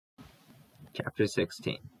Chapter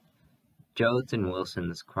 16. Jodes and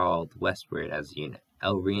Wilsons crawled westward as a unit.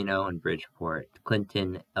 El Reno and Bridgeport,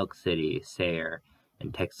 Clinton, Elk City, Sayre,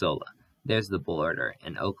 and Texola. There's the border,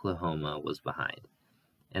 and Oklahoma was behind.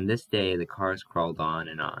 And this day the cars crawled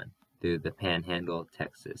on, through the panhandle of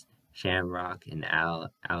Texas, Shamrock and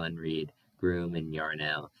Allen Reed, Groom and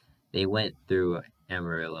Yarnell. They went through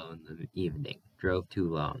Amarillo in the evening, drove too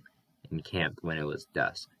long, and camped when it was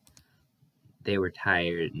dusk. They were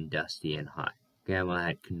tired and dusty and hot. Grandma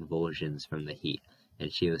had convulsions from the heat,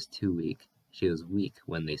 and she was weak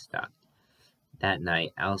when they stopped. That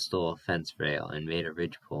night, Al stole a fence rail and made a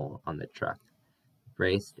ridgepole on the truck,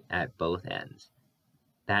 braced at both ends.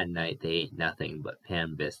 That night they ate nothing but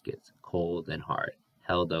pan biscuits, cold and hard,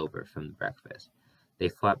 held over from breakfast. They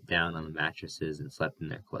flopped down on the mattresses and slept in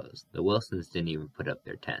their clothes. The Wilsons didn't even put up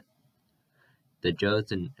their tent. The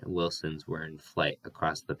Jodes and Wilsons were in flight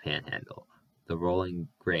across the panhandle, the rolling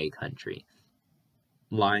gray country,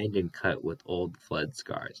 lined and cut with old flood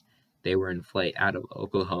scars. They were in flight out of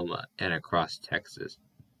Oklahoma and across Texas.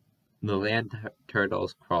 The land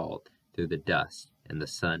turtles crawled through the dust, and the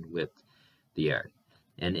sun whipped the earth.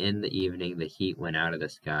 And in the evening the heat went out of the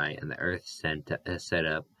sky, and the earth sent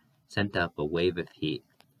up a wave of heat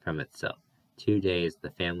from itself. 2 days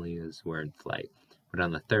the families were in flight, but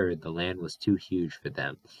on the third the land was too huge for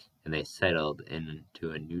them, and they settled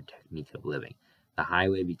into a new technique of living. The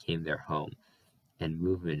highway became their home, and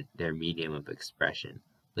movement their medium of expression.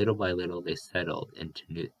 Little by little they settled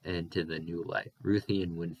into the new life. Ruthie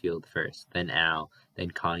and Winfield first, then Al,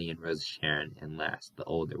 then Connie and Rosa Sharon, and last the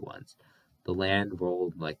older ones. The land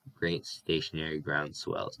rolled like great stationary ground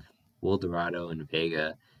swells. Wildorado and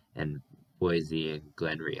Vega and Boise and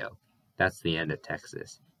Glen Rio. That's the end of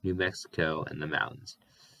Texas. New Mexico and the mountains.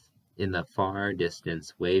 In the far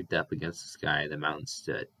distance, waved up against the sky, the mountains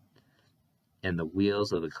stood, and the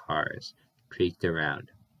wheels of the cars creaked around,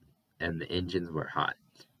 and the engines were hot,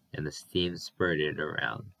 and the steam spurted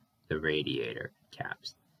around the radiator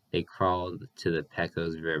caps. They crawled to the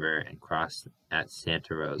Pecos River and crossed at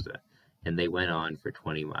Santa Rosa, and they went on for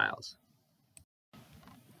 20 miles.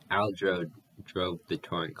 Al drove the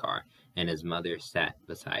touring car, and his mother sat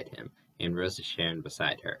beside him, and Rosa Sharon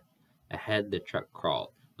beside her. Ahead the truck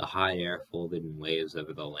crawled. The hot air folded in waves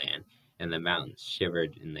over the land, and the mountains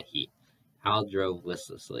shivered in the heat. Al drove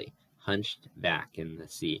listlessly, hunched back in the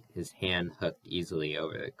seat, his hand hooked easily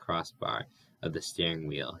over the crossbar of the steering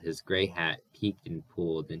wheel. His gray hat, peaked and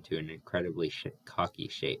pulled into an incredibly cocky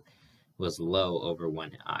shape, was low over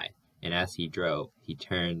one eye, and as he drove, he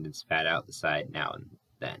turned and spat out the side now and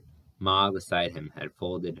then. Ma beside him had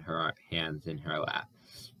folded her hands in her lap,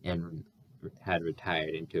 and had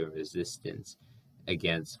retired into a resistance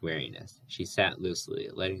against weariness. She sat loosely,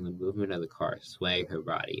 letting the movement of the car sway her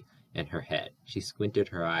body and her head. She squinted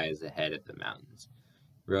her eyes ahead at the mountains.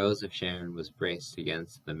 Rose of Sharon was braced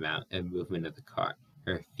against the movement of the car,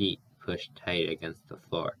 her feet pushed tight against the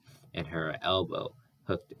floor, and her elbow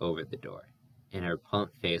hooked over the door. And her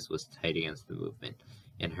plump face was tight against the movement,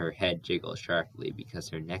 and her head jiggled sharply because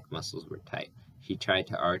her neck muscles were tight. She tried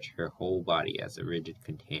to arch her whole body as a rigid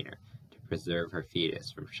container to preserve her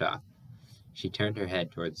fetus from shock. She turned her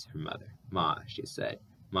head towards her mother. "Ma," she said.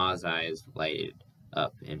 Ma's eyes lighted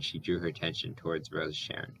up, and she drew her attention towards Rose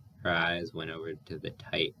Sharon. Her eyes went over to the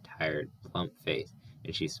tight, tired, plump face,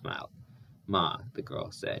 and she smiled. "Ma," the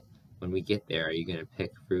girl said, "when we get there, are you going to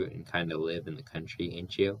pick fruit and kind of live in the country,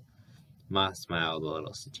 ain't you?" Ma smiled a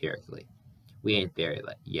little satirically. "We ain't there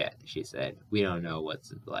yet," she said. "We don't know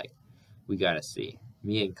what's it like. We gotta see.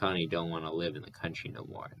 Me and Connie don't want to live in the country no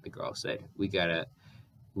more," the girl said. We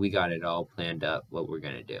got it all planned up, what we're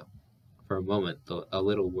gonna do." For a moment, a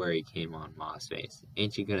little worry came on Ma's face.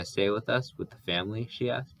 "Ain't you gonna stay with us, with the family?" she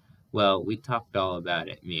asked. "Well, we talked all about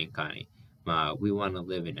it, me and Connie. Ma, we want to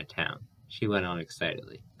live in a town," she went on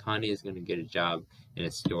excitedly. "Connie is gonna get a job in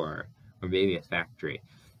a store, or maybe a factory,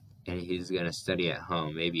 and he's gonna study at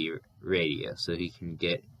home, maybe radio, so he can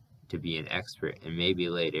get to be an expert, and maybe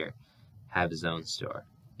later have his own store.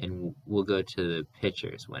 And we'll go to the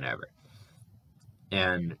pictures whenever.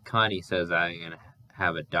 And Connie says I'm gonna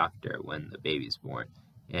have a doctor when the baby's born,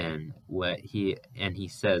 and he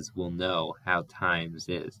says we'll know how times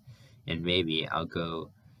is, and maybe I'll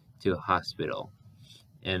go to a hospital,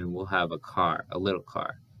 and we'll have a little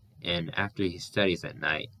car, and after he studies at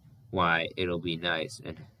night, why, it'll be nice."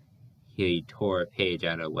 And he tore a page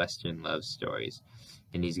out of Western love stories,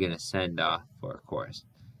 and he's gonna send off for a course,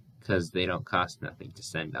 'cause they don't cost nothing to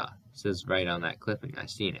send off. It says right on that clipping, I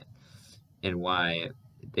seen it. And why,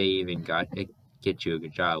 they even get you a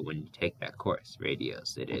good job when you take that course.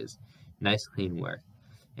 Radios, it is. Nice clean work.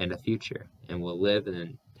 And a future. And we'll live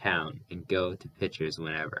in town and go to Pitcher's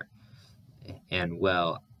whenever. And,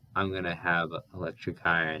 well, I'm gonna have electric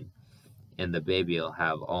iron, and the baby'll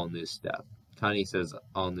have all new stuff. Connie says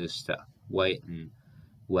all new stuff. White and,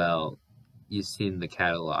 well, you've seen the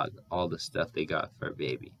catalog, all the stuff they got for a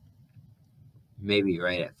baby. Maybe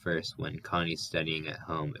right at first, when Connie's studying at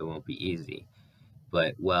home, it won't be easy.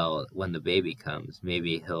 But, well, when the baby comes,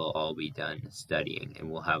 maybe he'll all be done studying and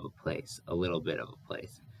we'll have a place, a little bit of a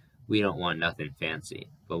place. We don't want nothing fancy,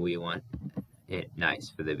 but we want it nice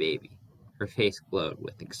for the baby. Her face glowed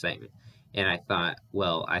with excitement, and I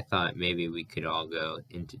thought maybe we could all go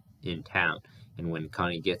in town, and when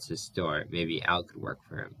Connie gets his store, maybe Al could work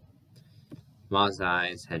for him. Ma's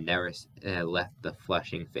eyes had never left the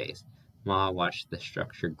flushing face. Ma watched the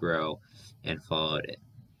structure grow and followed it.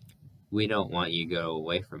 We don't want you to go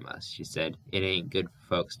away from us, she said. It ain't good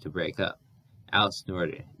for folks to break up. Al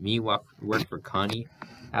snorted. Me work for Connie?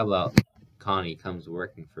 How about Connie comes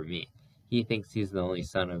working for me? He thinks he's the only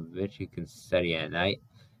son of a bitch who can study at night.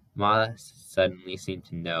 Ma suddenly seemed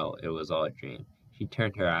to know it was all a dream. She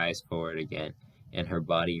turned her eyes forward again, and her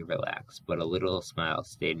body relaxed, but a little smile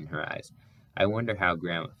stayed in her eyes. I wonder how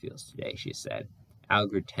Grandma feels today, she said. Al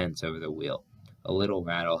grew tense over the wheel. A little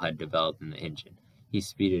rattle had developed in the engine. He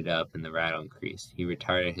speeded up, and the rattle increased. He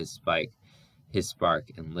retarded his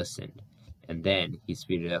spark, and listened. And then he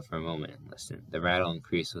speeded up for a moment and listened. The rattle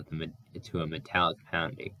increased to a metallic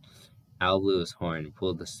pounding. Al blew his horn and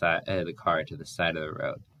pulled the car to the side of the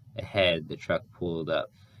road. Ahead, the truck pulled up,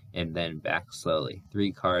 and then back slowly.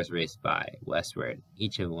 3 cars raced by, westward.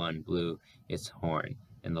 Each of one blew its horn,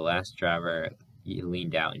 and the last driver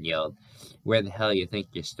leaned out and yelled, "Where the hell you think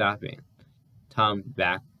you're stopping?" Tom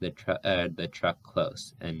backed the truck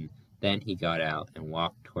close, and then he got out and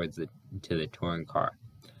walked to the touring car.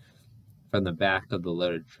 From the back of the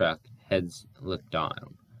loaded truck, heads looked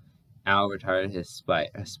on. Al retarded his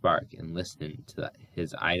spark and listened to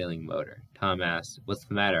his idling motor. Tom asked, "What's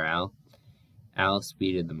the matter, Al?" Al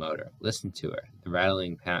speeded the motor. Listen to her. The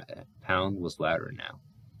rattling pound was louder now.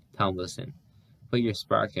 Tom listened. "Put your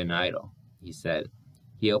spark in idle," he said.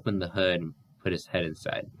 He opened the hood and put his head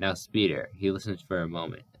inside. "Now speed her." He listened for a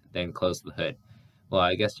moment, then closed the hood. "Well,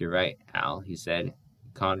 I guess you're right, Al," he said.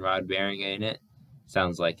 "Conrod bearing, ain't it?"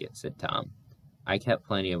 "Sounds like it," said Tom. "I kept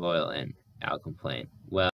plenty of oil in," Al complained.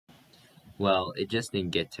 Well, it just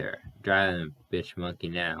didn't get to her. Driving a bitch monkey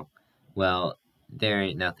now. Well, there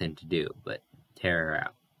ain't nothing to do but tear her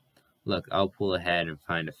out. Look, I'll pull ahead and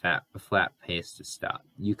find a flat pace to stop.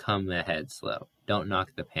 You come ahead slow. Don't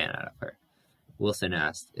knock the pan out of her." Wilson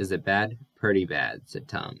asked, "Is it bad?" "Pretty bad," said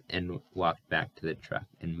Tom, and walked back to the truck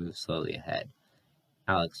and moved slowly ahead.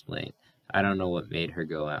 Al explained, "I don't know what made her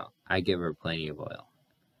go out. I give her plenty of oil."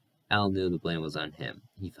 Al knew the blame was on him.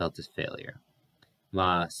 He felt his failure.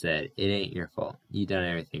 Ma said, "It ain't your fault. You done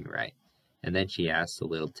everything right." And then she asked a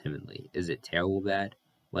little timidly, "Is it terrible bad?"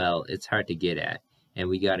 "Well, it's hard to get at, and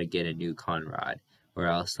we gotta get a new Conrod, or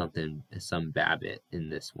else some Babbitt in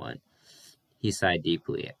this one." He sighed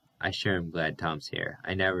deeply. "I sure am glad Tom's here.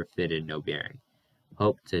 I never fitted no bearing."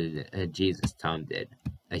 Hope to Jesus Tom did.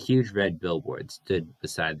 A huge red billboard stood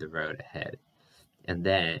beside the road ahead, and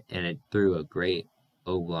it threw a great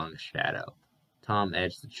oblong shadow. Tom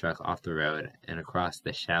edged the truck off the road and across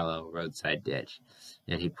the shallow roadside ditch,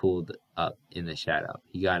 and he pulled up in the shadow.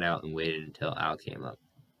 He got out and waited until Al came up.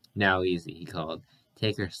 "Now easy," he called.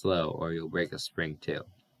 "Take her slow, or you'll break a spring too."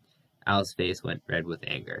 Al's face went red with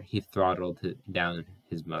anger. He throttled down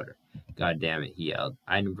his motor. "God damn it," he yelled.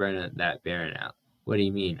 "I'd burn that bearing out." "What do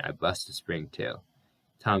you mean? I bust a spring too."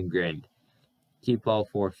 Tom grinned. "Keep all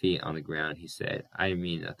 4 feet on the ground," he said. "I didn't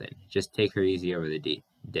mean nothing. Just take her easy over the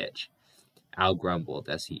ditch." Al grumbled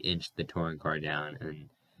as he inched the touring car down and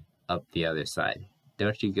up the other side.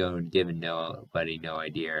 "Don't you go giving nobody no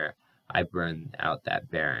idea I burned out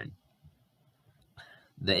that bearing."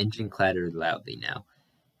 The engine clattered loudly now.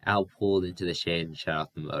 Al pulled into the shade and shut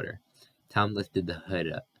off the motor. Tom lifted the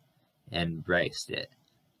hood up and braced it.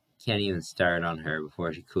 "Can't even start on her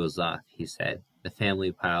before she cools off," he said. The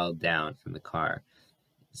family piled down from the car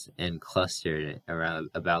and clustered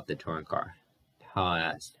about the touring car. Tom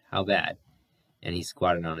asked, "How bad?" And he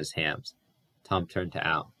squatted on his hams. Tom turned to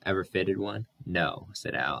Al. "Ever fitted one?" "No,"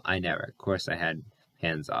 said Al. "I never. Of course I had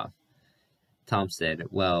pans off." Tom said,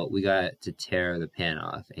 "Well, we got to tear the pan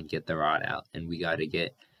off and get the rod out, and we got to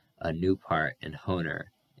get a new part and hone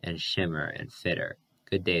her and shimmer and fit her.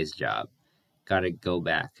 Good day's job. Got to go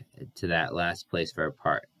back to that last place for a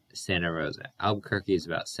part, Santa Rosa. Albuquerque's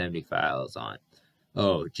about 70 miles on."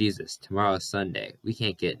 "Oh, Jesus, tomorrow's Sunday. We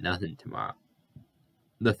can't get nothing tomorrow."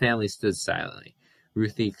 The family stood silently.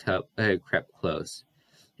 Ruthie crept close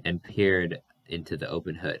and peered into the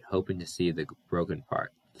open hood, hoping to see the broken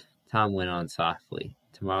part. Tom went on softly.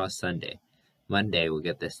 Tomorrow's Sunday. Monday we'll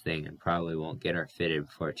get this thing and probably won't get her fitted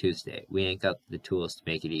before Tuesday. We ain't got the tools to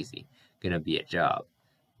make it easy. Gonna be a job.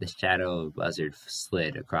 The shadow of a buzzard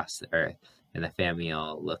slid across the earth, and the family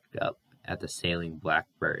all looked up at the sailing black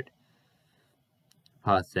bird.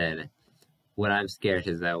 Pa said, "What I'm scared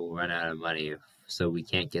is that we'll run out of money, so we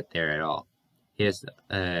can't get there at all.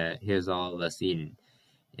 Here's all of us eating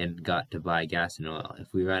and got to buy gas and oil.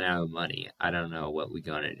 If we run out of money, I don't know what we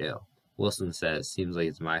gonna do." Wilson says, "Seems like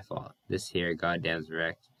it's my fault. This here goddamn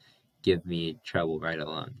wreck give me trouble right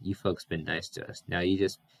along. You folks been nice to us. Now you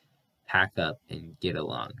just pack up and get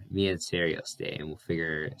along. Me and Sarah'll stay, and we'll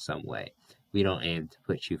figure some way. We don't aim to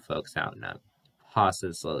put you folks out now." Pa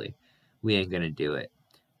said slowly, "We ain't gonna do it.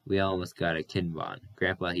 We almost got a kin bond.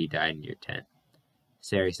 Grandpa, he died in your tent."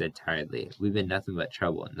 Sarah said tiredly, "We've been nothing but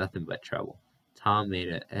trouble, nothing but trouble." Tom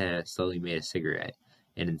slowly made a cigarette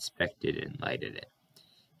and inspected and lighted it.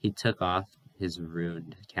 He took off his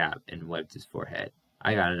ruined cap and wiped his forehead.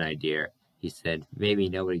 "I got an idea," he said. "Maybe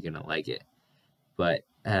nobody's gonna like it, but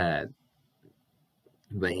here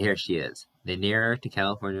she is. The nearer to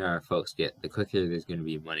California our folks get, the quicker there's gonna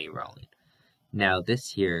be money rolling. Now this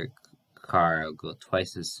here car will go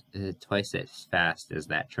twice as fast as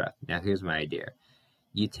that truck. Now here's my idea.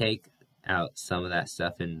 You take out some of that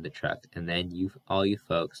stuff in the truck, and then all you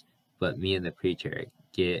folks, but me and the preacher,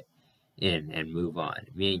 get in and move on.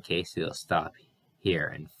 Me and Casey will stop here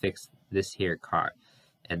and fix this here car,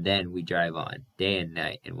 and then we drive on, day and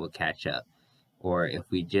night, and we'll catch up. Or if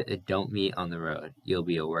we don't meet on the road, you'll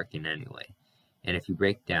be a-working anyway. And if you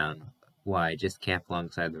break down, why, just camp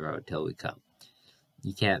alongside the road till we come.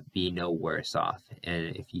 You can't be no worse off,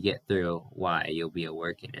 and if you get through, why, you'll be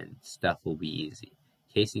a-working and stuff will be easy.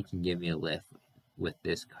 Casey can give me a lift with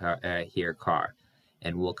this car,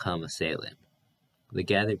 and we'll come a-sailing." The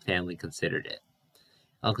gathered family considered it.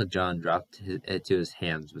 Uncle John dropped to his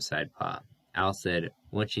hands beside Pa. Al said,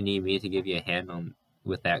 "Won't you need me to give you a hand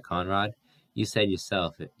with that conrod? You said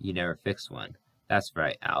yourself you never fixed one." "That's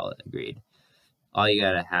right," Al agreed. "All you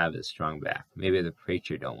gotta have is a strong back. Maybe the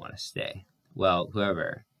preacher don't want to stay." "Well,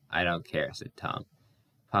 whoever, I don't care," said Tom.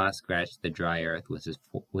 Pa scratched the dry earth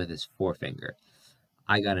with his forefinger.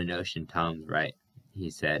 "I got a notion Tom's right," he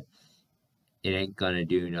said. "It ain't gonna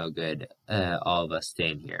do no good, all of us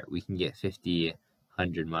staying here. We can get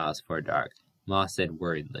 100 miles before dark." Ma said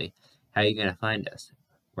worriedly, "How you gonna find us?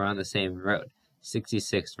 We're on the same road,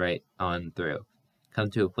 66 right on through. Come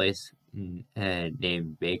to a place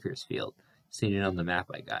named Bakersfield. Seen it on the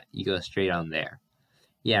map I got. You go straight on there."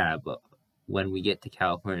 "Yeah, but when we get to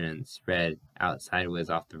California and spread out sideways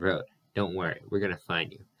off the road, don't worry, we're gonna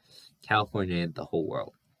find you. California ain't the whole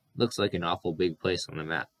world. Looks like an awful big place on the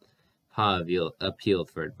map." Pa appealed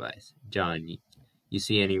for advice. "John, you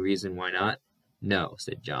see any reason why not?" "No,"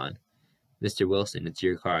 said John. "Mr. Wilson, it's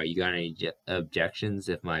your car. You got any objections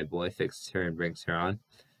if my boy fixes her and brings her on?"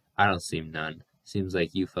 "I don't see none. Seems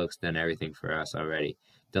like you folks done everything for us already.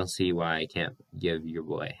 Don't see why I can't give your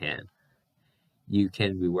boy a hand." "You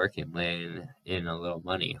can be working, laying in a little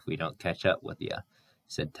money if we don't catch up with you,"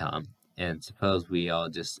 said Tom. "And suppose we all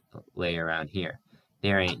just lay around here.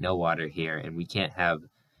 There ain't no water here, and we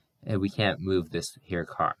can't move this here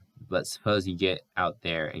car. But suppose you get out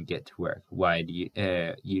there and get to work. Why,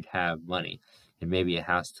 you'd have money and maybe a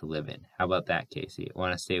house to live in. How about that, Casey?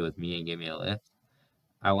 Want to stay with me and give me a lift?"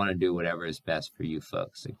 "I want to do whatever is best for you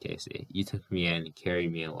folks," said Casey. "You took me in and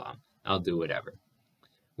carried me along. I'll do whatever."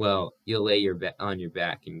 "Well, you'll lay on your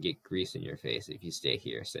back and get grease in your face if you stay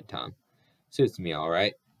here," said Tom. "Suits me all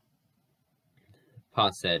right."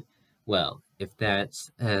 Pa said, "Well, if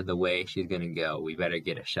that's the way she's going to go, we better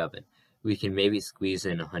get a shoving. We can maybe squeeze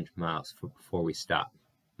in 100 miles before we stop."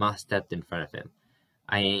 Ma stepped in front of him.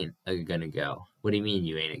 "I ain't gonna go." "What do you mean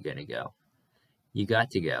you ain't gonna go?" "You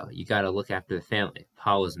got to go. You got to look after the family."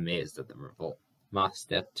 Pa was amazed at the revolt. Ma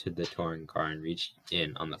stepped to the touring car and reached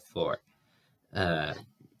in on the floor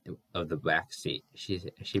of the back seat.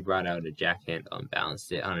 She brought out a jack handle and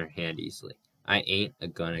balanced it on her hand easily. "I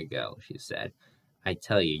ain't gonna go," she said. "I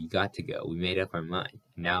tell you, you got to go. We made up our mind."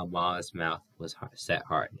 Now Ma's mouth was set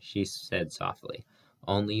hard. She said softly,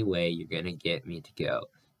 "Only way you're gonna get me to go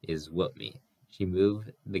is whoop me." She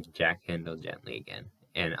moved the jack handle gently again.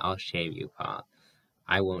 "And I'll shame you, Pa.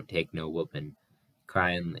 I won't take no whooping.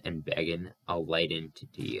 Crying and begging, I'll light into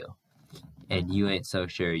you. And you ain't so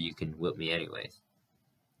sure you can whoop me anyways.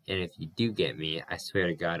 And if you do get me, I swear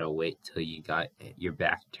to God I'll wait till you got your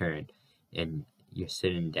back turned and you're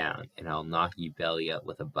sitting down, and I'll knock you belly up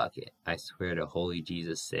with a bucket. I swear to holy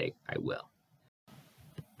Jesus' sake, I will."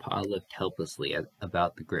 Pa looked helplessly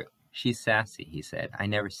about the group. "She's sassy," he said. "I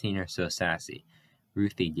never seen her so sassy."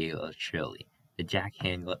 Ruthie giggled shrilly. The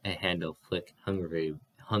handle flicked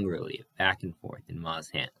hungrily back and forth in Ma's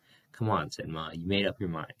hand. "Come on," said Ma. "You made up your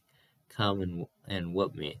mind. Come and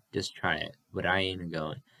whoop me. Just try it. But I ain't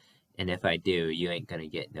a-goin'. And if I do, you ain't gonna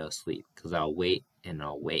get no sleep, 'cause I'll wait,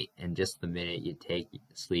 and just the minute you take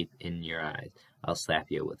sleep in your eyes, I'll slap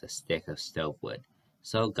you with a stick of stove wood."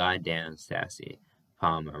 "So goddamn sassy,"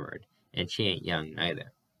 Pa murmured. "And she ain't young,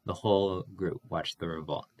 neither." The whole group watched the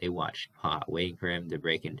revolt. They watched Pa, waiting for him to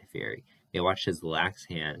break into fury. They watched his lax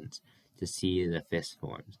hands to see the fist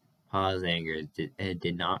forms. Pa's anger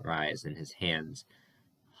did not rise, and his hands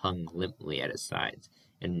hung limply at his sides.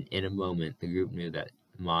 And in a moment, the group knew that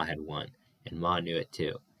Ma had won, and Ma knew it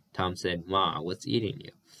too. Tom said, "Ma, what's eating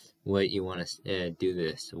you? What you want to do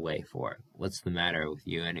this way for? What's the matter with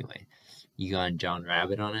you anyway? You gone John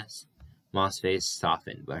Rabbit on us?" Ma's face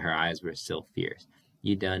softened, but her eyes were still fierce.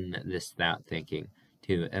 "You done this without thinking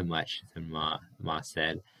too much," Ma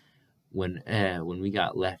said. When we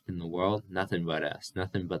got left in the world, nothing but us,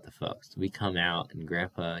 nothing but the folks. We come out, and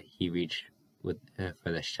Grandpa, he reached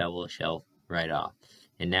for the shovel shelf right off.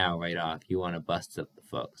 And now, right off, you want to bust up the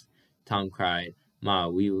folks." Tom cried, "Ma,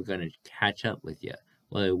 we were going to catch up with you.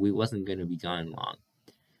 Well, we wasn't going to be gone long."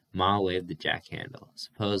 Ma waved the jack handle.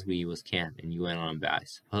 "Suppose we was camped and you went on by.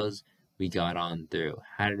 Suppose we got on through.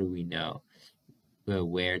 How did we know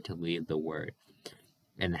where to leave the word?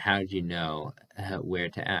 And how did you know where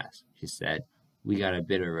to ask?" She said, "We got a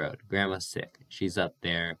bit of road. Grandma's sick. She's up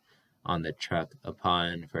there on the truck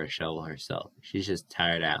upon for a shovel herself. She's just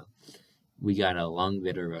tired out. We got a long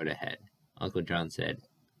bit of road ahead." Uncle John said,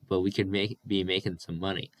 "But we could be making some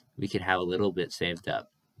money. We could have a little bit saved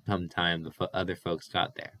up come time the other folks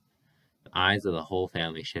got there." The eyes of the whole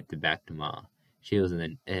family shifted back to Ma. She was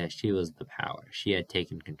the power. She had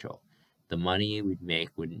taken control. "The money we'd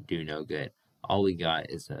make wouldn't do no good. All we got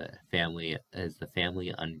is the family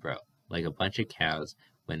unbroke, like a bunch of cows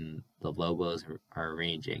when the Lobos are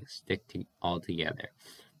ranging, all together.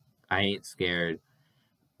 I ain't scared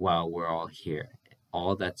while we're all here,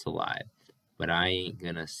 all that's alive, but I ain't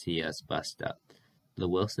gonna see us bust up. The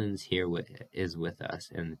Wilsons here is with us,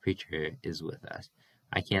 and the preacher is with us.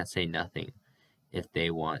 I can't say nothing if they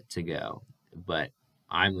want to go, but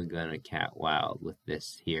I'm gonna cat wild with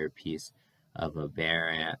this here piece of a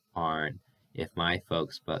bare arn if my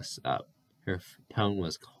folks bust up." Her tone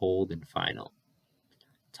was cold and final.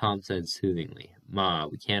 Tom said soothingly, "Ma,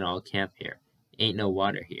 we can't all camp here. Ain't no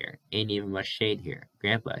water here. Ain't even much shade here.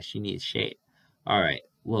 Grandpa, she needs shade. All right,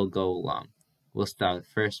 we'll go along. We'll stop at the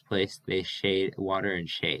first place they shade, water and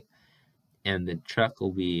shade, and the truck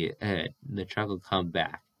will come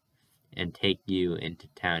back and take you into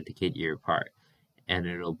town to get your part, and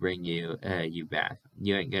it'll bring you back.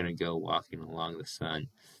 You ain't gonna go walking along the sun,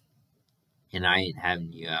 and I ain't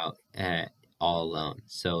having you out all alone.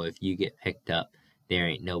 So if you get picked up, there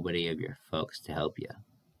ain't nobody of your folks to help you."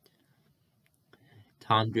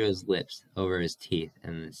 Tom drew his lips over his teeth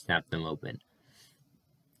and then snapped them open.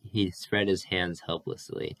 He spread his hands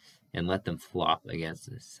helplessly and let them flop against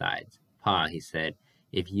his sides. "Pa," he said,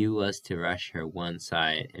 "if you was to rush her one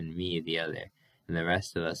side and me the other, and the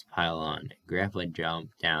rest of us pile on, Grandpa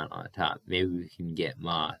jump down on top, maybe we can get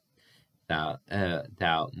Ma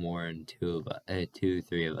without more'n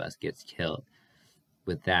 3 of us gets killed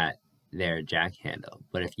with that there jack handle.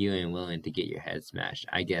 But if you ain't willing to get your head smashed,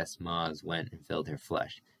 I guess Ma's went and filled her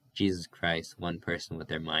flush. Jesus Christ, one person with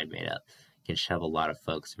their mind made up can shove a lot of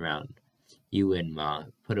folks around. You win, Ma.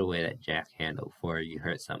 Put away that jack handle before you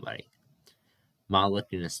hurt somebody." Ma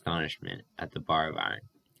looked in astonishment at the bar of iron.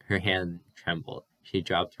 Her hand trembled. She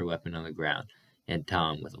dropped her weapon on the ground, and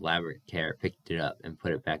Tom, with elaborate care, picked it up and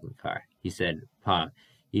put it back in the car. He said, "Pa,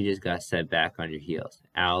 you just got set back on your heels.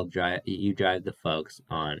 You drive the folks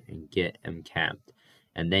on and get 'em camped,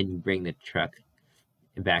 and then you bring the truck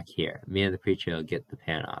back here. Me and the preacher will get the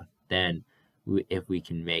pan off. Then, if we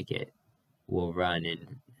can make it, we'll run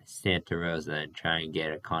in Santa Rosa and try and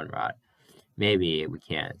get a Conrad. Maybe we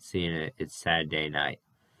can't, seeing it's Saturday night.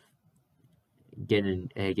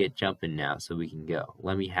 Get jumping now so we can go.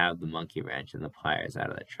 Let me have the monkey wrench and the pliers out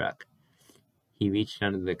of the truck." He reached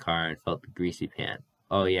under the car and felt the greasy pan.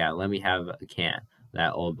 "Oh yeah, let me have a can,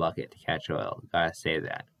 that old bucket to catch oil. Gotta save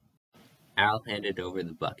that." Al handed over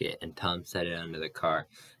the bucket, and Tom set it under the car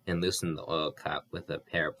and loosened the oil cap with a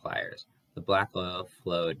pair of pliers. The black oil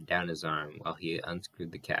flowed down his arm while he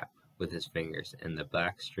unscrewed the cap with his fingers, and the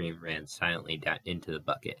black stream ran silently down into the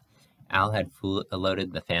bucket. Al had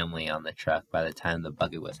loaded the family on the truck by the time the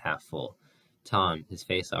bucket was half full. Tom, his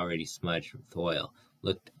face already smudged with oil,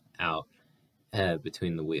 looked out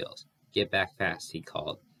between the wheels. "Get back fast," he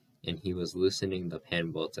called. and he was loosening the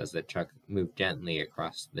pan bolts as the truck moved gently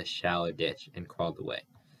across the shallow ditch and crawled away.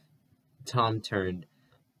 Tom turned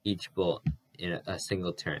each bolt in a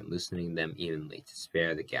single turn, loosening them evenly to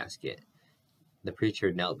spare the gasket. The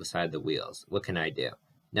preacher knelt beside the wheels. "What can I do?"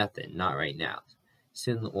 "Nothing, not right now.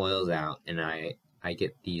 Soon the oil's out, and I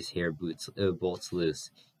get these here bolts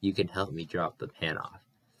loose. You can help me drop the pan off."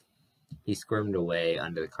 He squirmed away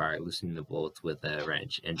under the car, loosening the bolts with a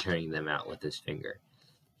wrench and turning them out with his finger.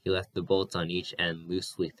 He left the bolts on each end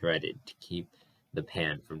loosely threaded to keep the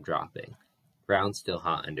pan from dropping. "Ground's still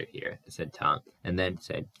hot under here," said Tom, and then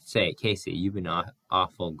said, "Say, Casey, you've been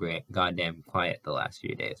awful goddamn quiet the last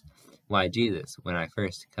few days. Why, Jesus, when I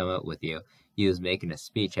first come up with you, you was making a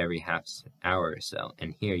speech every half hour or so,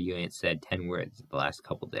 and here you ain't said 10 words the last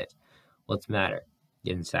couple days. What's the matter?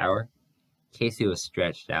 Getting sour?" Casey was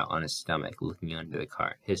stretched out on his stomach, looking under the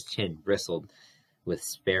car. His chin, bristled with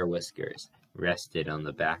spare whiskers, rested on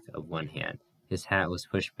the back of one hand. His hat was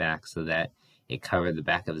pushed back so that it covered the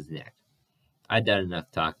back of his neck. "I'd done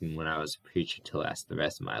enough talking when I was a preacher to last the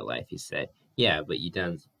rest of my life," he said. "Yeah, but you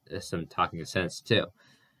done some talking sense, too."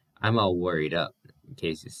 "I'm all worried up,"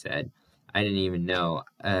 Casey said. "I didn't even know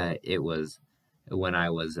it was when I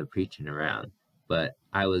was preaching around, but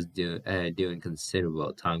I was doing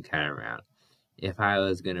considerable tomcatting around. If I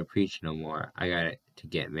was going to preach no more, I got to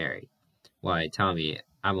get married." "Why, Tommy,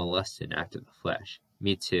 I'm a lustin' after the flesh."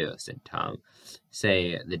 "Me too," said Tom.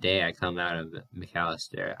 "Say, the day I come out of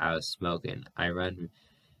McAllister, I was smoking. I run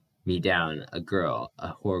me down a girl,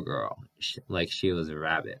 a whore girl, like she was a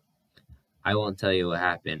rabbit. I won't tell you what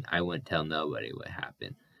happened. I wouldn't tell nobody what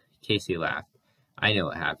happened." Casey laughed. "I know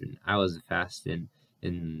what happened. I was fasting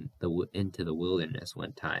into the wilderness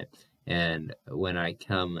one time, and when I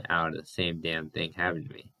come out, the same damn thing happened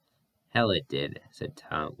to me." "Hell, it did," said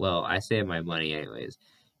Tom. "Well, I saved my money anyways,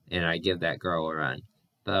 and I give that girl a run.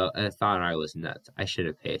 Though I thought I was nuts. I should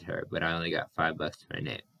have paid her, but I only got $5 to my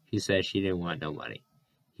name. She said she didn't want no money.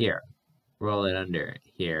 Here, roll it under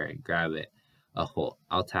here and grab it a hole.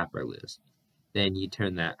 I'll tap her loose. Then you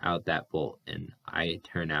turn that bolt, and I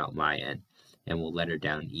turn out my end, and we'll let her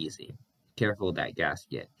down easy. Careful that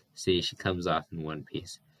gasket. See, she comes off in one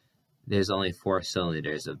piece. There's only 4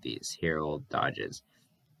 cylinders of these here old Dodges.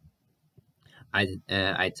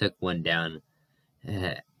 I took one down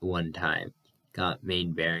one time. Got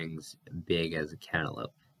main bearings big as a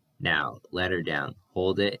cantaloupe. Now, let her down.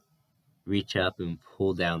 Hold it. Reach up and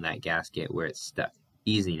pull down that gasket where it's stuck.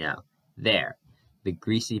 Easy now. There." The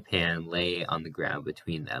greasy pan lay on the ground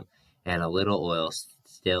between them, and a little oil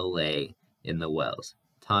still lay in the wells.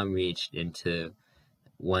 Tom reached into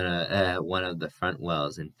one of the front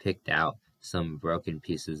wells and picked out some broken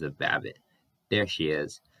pieces of Babbitt. "There she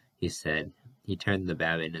is," he said. He turned the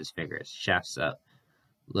Babbitt in his fingers. "Shaft's up.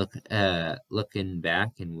 Looking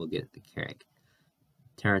back, and we'll get the crank.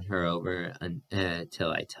 Turn her over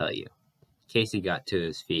till I tell you." Casey got to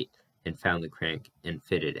his feet and found the crank and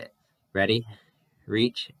fitted it. "Ready?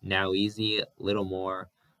 Reach. Now easy. Little more.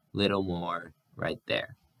 Right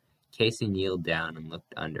there." Casey kneeled down and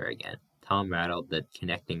looked under again. Tom rattled the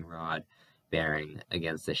connecting rod bearing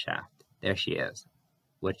against the shaft. "There she is."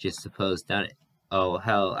 "What you suppose done it?" "Oh,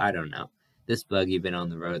 hell, I don't know. This buggy been on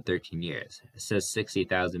the road 13 years. It says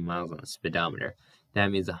 60,000 miles on the speedometer.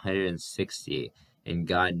 That means 160, and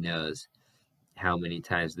God knows how many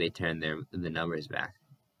times they turn the numbers back.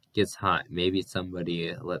 Gets hot. Maybe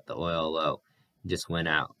somebody let the oil low and just went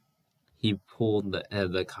out." He pulled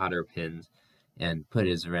the cotter pins and put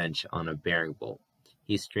his wrench on a bearing bolt.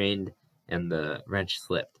 He strained, and the wrench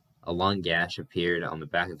slipped. A long gash appeared on the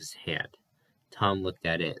back of his hand. Tom looked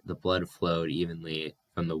at it. The blood flowed evenly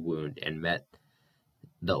from the wound and met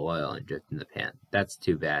the oil and dripped in the pan. "That's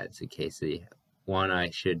too bad," said Casey. "Want I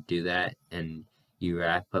should do that and you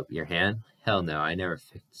wrap up your hand?" "Hell no, I never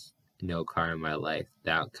fixed no car in my life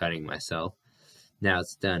without cutting myself. Now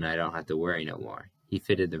it's done, I don't have to worry no more." He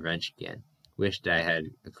fitted the wrench again. "Wished I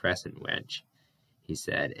had a crescent wrench," he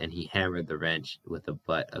said, and he hammered the wrench with the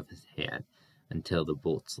butt of his hand until the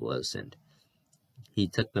bolts loosened. He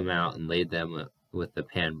took them out and laid them with the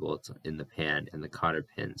pan bolts in the pan and the cotter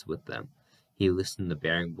pins with them. He loosened the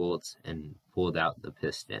bearing bolts and pulled out the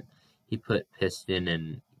piston. He put piston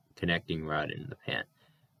and connecting rod in the pan.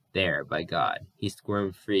 There, by God. He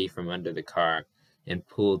squirmed free from under the car and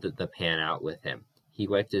pulled the pan out with him. He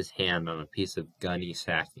wiped his hand on a piece of gunny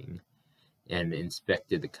sacking and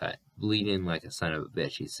inspected the cut. "Bleeding like a son of a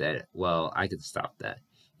bitch," he said. "Well, I could stop that."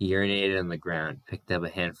 He urinated on the ground, picked up a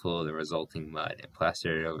handful of the resulting mud, and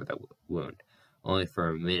plastered it over the wound. Only for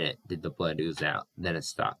a minute did the blood ooze out. Then it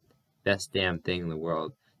stopped. Best damn thing in the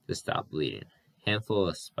world to stop bleeding. Handful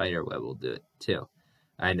of spider web will do it, too.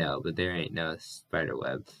 I know, but there ain't no spider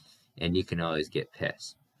web, and you can always get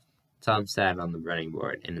pissed. Tom sat on the running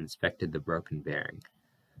board and inspected the broken bearing.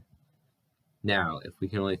 Now, if we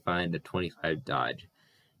can only find a 25 Dodge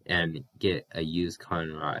and get a used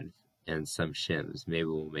cotton rod and some shims, maybe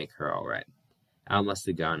we'll make her all right. Al must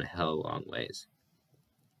have gone a hell of a long ways.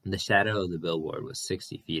 The shadow of the billboard was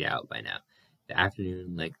 60 feet out by now. The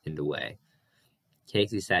afternoon lengthened away.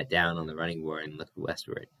 Casey sat down on the running board and looked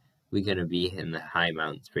westward. "We're gonna be in the high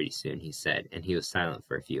mountains pretty soon," he said, and he was silent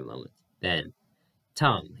for a few moments. Then,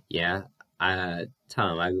 "Tom, yeah?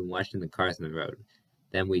 Tom, I've been watching the cars on the road.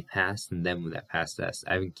 Them we passed and them that passed us.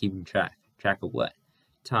 I've been keeping track. Track of what?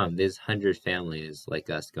 Tom, there's 100 families like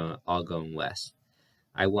us all going west.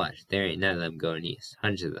 I watched. There ain't none of them going east.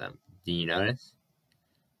 Hundreds of them. Do you notice?"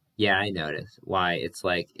 "Yeah, I noticed. Why, it's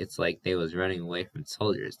like they was running away from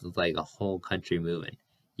soldiers. It's like a whole country moving."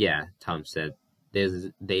 "Yeah," Tom said.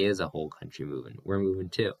 They is a whole country moving. We're moving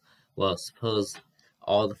too. Well, suppose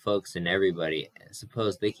all the folks and everybody,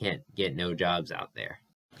 suppose they can't get no jobs out there."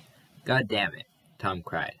 "God damn it," Tom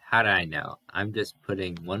cried. "How did I know? I'm just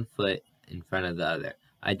putting one foot in front of the other.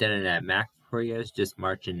 I done it at Mac for 4 years, just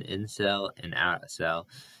marching in cell and out of cell,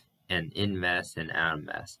 and in mess and out of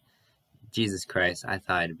mess. Jesus Christ, I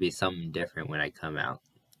thought it'd be something different when I come out.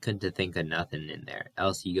 Couldn't think of nothing in there,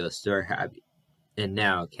 else you go stir happy. And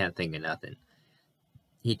now can't think of nothing."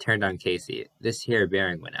 He turned on Casey. "This here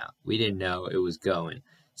bearing went out. We didn't know it was going,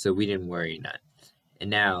 so we didn't worry none.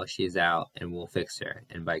 And now she's out and we'll fix her,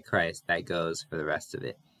 and by Christ, that goes for the rest of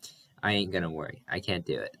it. I ain't gonna worry. I can't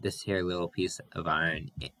do it. This here little piece of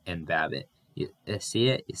iron and Babbitt. You see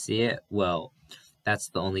it? You see it? Well, that's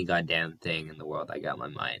the only goddamn thing in the world I got my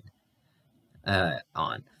mind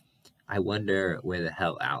on. I wonder where the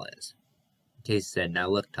hell Al is." Casey said, "Now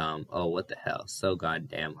look, Tom." "Oh, what the hell? So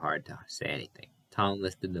goddamn hard to say anything." Tom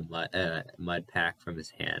lifted the mud pack from his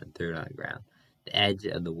hand and threw it on the ground. The edge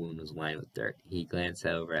of the wound was lined with dirt. He glanced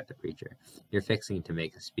over at the preacher. "You're fixing to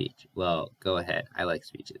make a speech. Well, go ahead. I like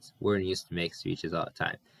speeches. Warden used to make speeches all the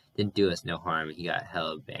time. Didn't do us no harm, and he got a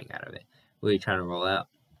hell of a bang out of it. What are you trying to roll out?"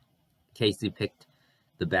 Casey picked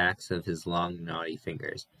the backs of his long, knotty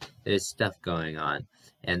fingers. "There's stuff going on,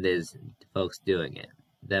 and there's folks doing it.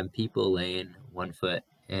 Them people laying one foot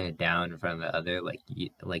down in front of the other,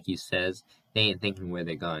 like you says, they ain't thinking where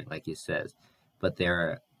they're going, like you says, but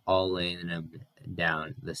they're all laying them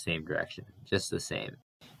down the same direction, just the same.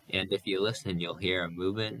 And if you listen, you'll hear a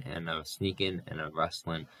moving and a sneaking and a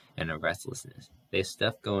rustling and a restlessness. There's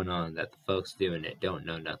stuff going on that the folks doing it don't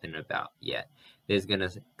know nothing about yet. There's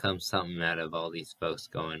gonna come something out of all these folks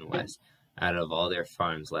going west, out of all their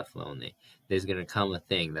farms left lonely. There's gonna come a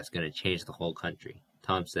thing that's gonna change the whole country."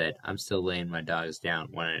 Tom said, "I'm still laying my dogs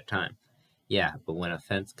down one at a time." "Yeah, but when a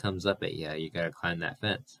fence comes up at you, you gotta climb that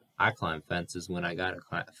fence." "I climb fences when I gotta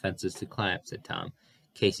fences to climb," said Tom.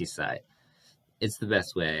 Casey sighed. "It's the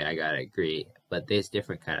best way, I gotta agree, but there's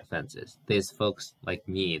different kind of fences. There's folks like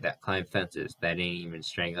me that climb fences that ain't even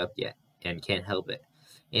strung up yet, and can't help it."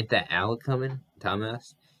 "Ain't that Al coming?" Tom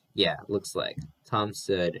asked. "Yeah, looks like." Tom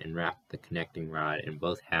stood and wrapped the connecting rod in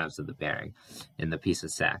both halves of the bearing in the piece of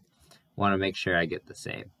sack. "Want to make sure I get the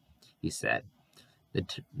same," he said.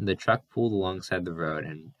 The truck pulled alongside the road,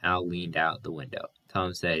 and Al leaned out the window.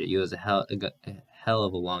 Tom said, "It was a hell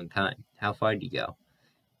of a long time. How far did you go?"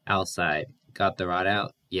 Al sighed. "Got the rod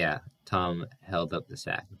out?" "Yeah." Tom held up the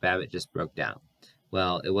sack. "Babbitt just broke down."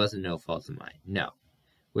 "Well, it wasn't no fault of mine." "No."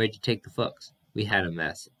 "Where'd you take the folks?" "We had a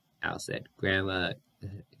mess," Al said. "Grandma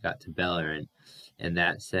got to bellering, and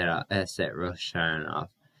that set Rothschild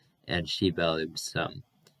off, and she bellowed some.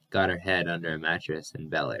 Got her head under a mattress and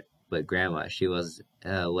bellowed. But Grandma, she was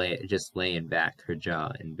just laying back, her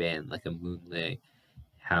jaw and baying like a moonlit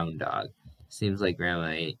hound dog. Seems like Grandma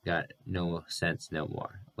ain't got no sense no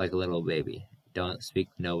more. Like a little baby. Don't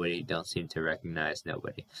speak to nobody, don't seem to recognize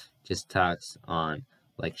nobody. Just talks on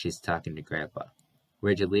like she's talking to Grandpa."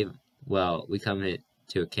 "Where'd you leave 'em?" "Well, we come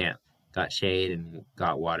to a camp. Got shade and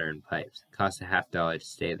got water and pipes. Cost a $50 to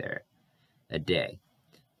stay there a day.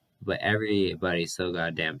 But everybody's so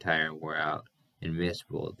goddamn tired and wore out and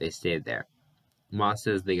miserable, they stayed there. Ma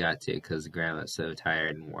says they got to, 'cause Grandma's so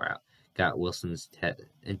tired and wore out. Got Wilson's tent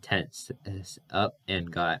up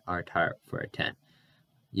and got our tarp for a tent.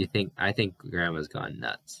 I think Grandma's gone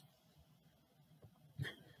nuts."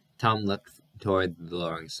 Tom looked toward the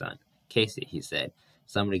lowering sun. "Casey," he said,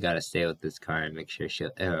 "somebody gotta stay with this car and make sure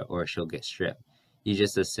she'll get stripped. You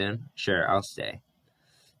just as soon?" "Sure, I'll stay."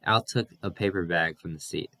 Al took a paper bag from the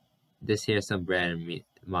seat. "This here's some bread and meat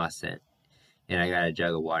Ma sent, and I got a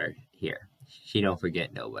jug of water here. She don't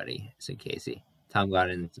forget nobody," said Casey. Tom got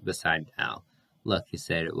in beside Al. Look, he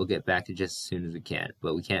said, we'll get back to just as soon as we can,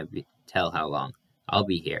 but we can't tell how long. I'll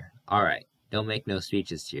be here. All right. Don't make no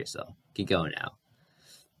speeches to yourself. Get going now.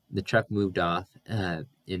 The truck moved off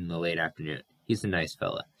in the late afternoon. He's a nice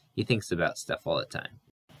fella. He thinks about stuff all the time.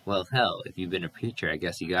 Well, hell, if you've been a preacher, I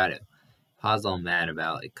guess you got to. Pa's all mad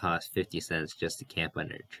about it cost 50 cents just to camp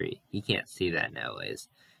under a tree. He can't see that nowadays.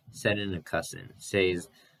 Said in a cussin'. Says,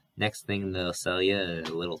 next thing they'll sell you a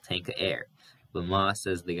little tank of air. But Ma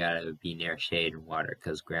says they gotta be near shade and water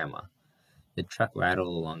 'cause Grandma. The truck rattled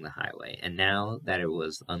along the highway, and now that it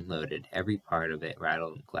was unloaded, every part of it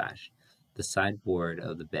rattled and clashed. The sideboard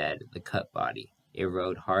of the bed, the cut body. It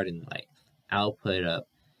rode hard and light. Al put it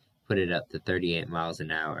up to 38 miles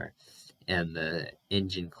an hour, and the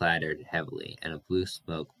engine clattered heavily, and a blue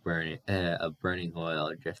smoke of burning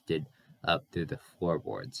oil drifted up through the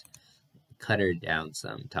floorboards. Cut her down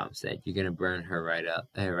some, Tom said. You're gonna burn her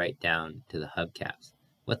right down to the hubcaps.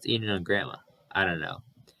 What's eating on Grandma? I don't know.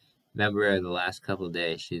 Remember the last couple of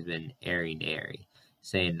days she's been airy,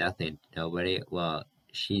 saying nothing to nobody? Well,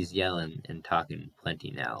 she's yelling and talking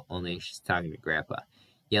plenty now, only she's talking to Grandpa,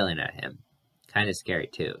 yelling at him. Kinda scary,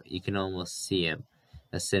 too. You can almost see him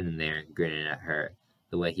sitting there and grinning at her,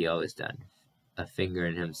 the way he always done, a finger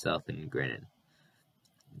in himself and grinning.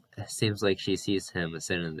 Seems like she sees him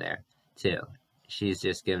sitting there, too. She's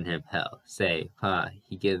just giving him hell. Say, Pa,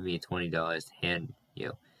 he give me $20 to hand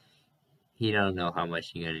you. He don't know how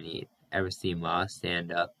much you gonna need. Ever see Ma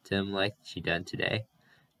stand up to him like she done today?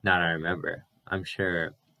 Not I remember. I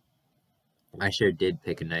sure did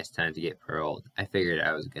pick a nice time to get paroled. I figured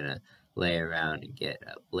I was gonna lay around and get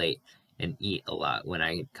up late and eat a lot when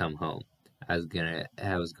I come home. I was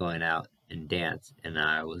going out and dance, and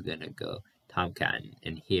I was gonna go tomcatting,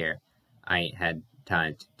 and here I ain't had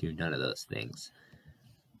time to do none of those things.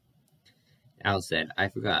 Al said, I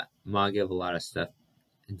forgot. Ma give a lot of stuff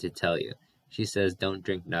to tell you. She says don't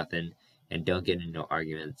drink nothing, and don't get in no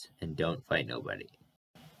arguments, and don't fight nobody.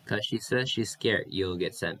 'Cause she says she's scared you'll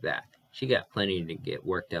get sent back. She got plenty to get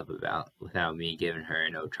worked up about without me giving her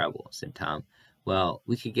no trouble, said Tom. Well,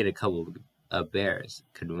 we could get a couple of bears,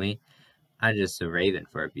 couldn't we? I'm just a raving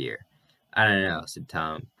for a beer. I don't know, said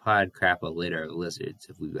Tom. Pa'd crap a litter of lizards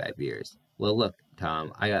if we buy beers. Well, look,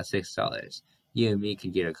 Tom, I got $6. You and me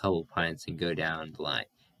could get a couple pints and go down the line.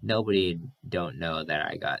 Nobody don't know that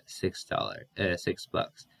I got $6.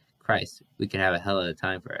 Christ, we could have a hell of a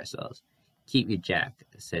time for ourselves. Keep your jack,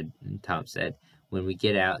 Tom said. When we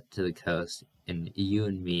get out to the coast, and you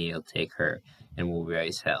and me'll take her, and we'll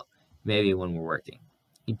raise hell. Maybe when we're working.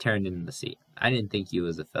 He turned in the seat. I didn't think you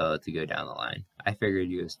was a fellow to go down the line. I figured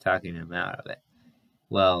you was talking him out of it.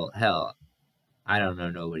 Well, hell, I don't know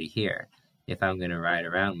nobody here. If I'm gonna ride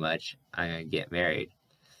around much, I'm gonna get married.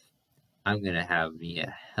 I'm gonna have me a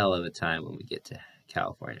hell of a time when we get to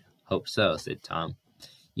California. Hope so, said Tom.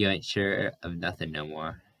 You ain't sure of nothing no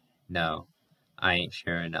more. No, I ain't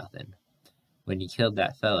sure of nothing. When you killed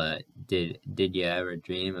that fella, did you ever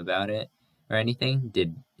dream about it or anything?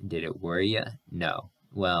 Did it worry you? No.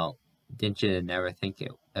 Well, didn't you never think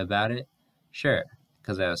about it? Sure,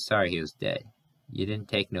 'cause I was sorry he was dead. You didn't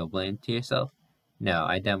take no blame to yourself? No,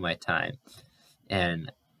 I done my time,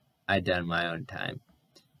 and I done my own time.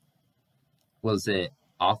 Was it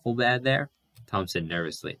awful bad there? Tom said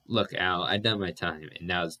nervously. Look, Al, I done my time, and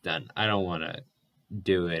now it's done. I don't want to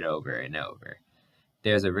do it over and over.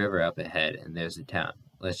 There's a river up ahead, and there's a town.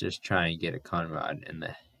 Let's just try and get a Conrad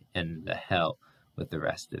and the hell with the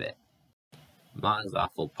rest of it. Ma's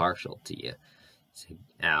awful partial to you, said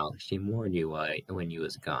Al. She mourned you when you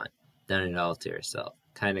was gone. Done it all to herself,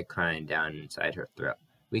 kind of crying down inside her throat.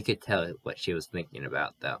 We could tell what she was thinking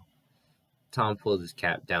about, though. Tom pulled his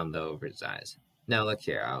cap down low over his eyes. Now look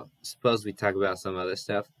here, Al. Suppose we talk about some other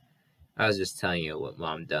stuff? I was just telling you what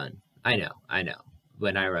Mom done. I know.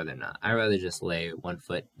 But I'd rather not. I'd rather just lay one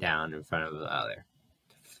foot down in front of the other.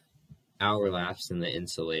 Al relapsed in the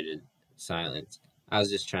insulated silence. I was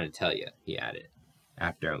just trying to tell you, he added,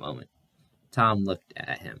 after a moment. Tom looked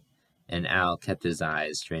at him, and Al kept his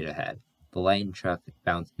eyes straight ahead. The lightened truck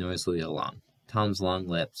bounced noisily along. Tom's long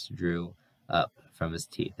lips drew up from his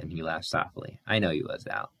teeth, and he laughed softly. I know you was,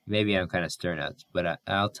 Al. Maybe I'm kind of stir-nuts, but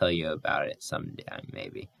I'll tell you about it sometime,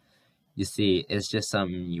 maybe. You see, it's just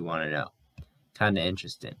something you want to know. Kind of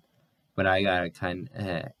interesting. But I got a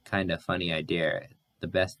kind of funny idea. The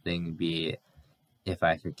best thing would be if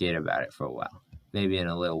I forget about it for a while. Maybe in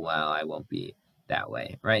a little while I won't be that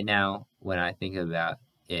way. Right now, when I think about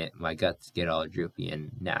it, my guts get all droopy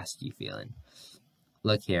and nasty feeling.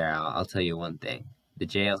 Look here, Al, I'll tell you one thing. The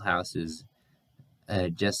jailhouse is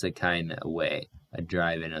just a kind of way of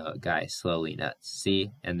driving a guy slowly nuts.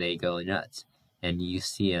 See? And they go nuts. And you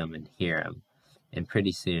see 'em and hear 'em. and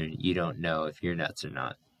pretty soon you don't know if you're nuts or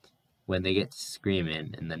not. When they get to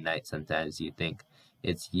screaming in the night, sometimes you think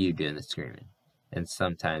it's you doing the screaming, and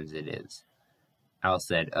sometimes it is. Al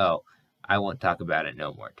said, "Oh, I won't talk about it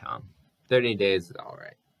no more, Tom." 30 days is all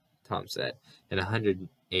right, Tom said, and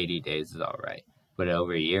 180 days is all right. But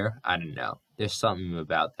over a year, I don't know. There's something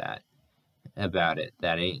about it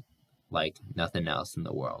that ain't like nothing else in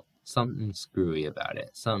the world. Something screwy about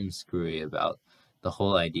it. Something screwy about the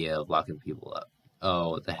whole idea of locking people up.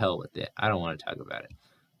 Oh, the hell with it. I don't want to talk about it.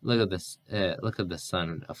 Look at this. Look at the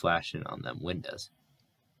sun flashing on them windows.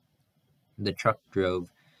 The truck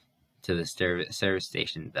drove to the service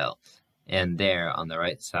station belt, and there, on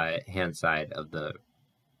the hand side of the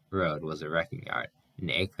road, was a wrecking yard, an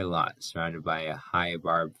acre lot surrounded by a high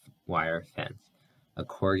barbed wire fence, a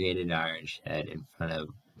corrugated iron shed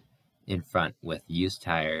in front with used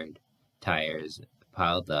tires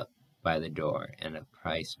piled up by the door and a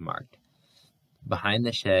price marked. Behind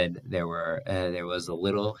the shed there was a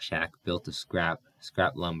little shack built of scrap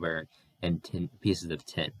lumber and pieces of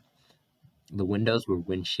tin. The windows were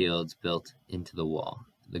windshields built into the wall.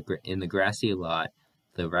 In the grassy lot,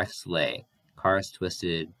 the wrecks lay, cars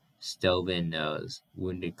twisted, stove-in nose,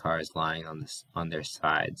 wounded cars lying on their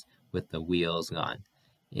sides with the wheels gone,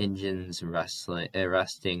 engines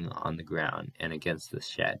rusting on the ground and against the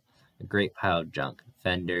shed, a great pile of junk,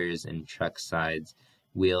 fenders and truck sides,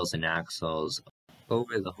 wheels and axles.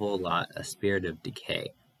 Over the whole lot, a spirit of decay,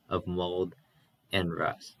 of mold and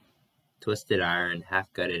rust. Twisted iron,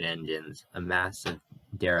 half-gutted engines, a mass of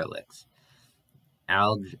derelicts.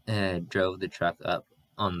 Al drove the truck up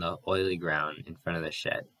on the oily ground in front of the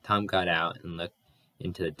shed. Tom got out and looked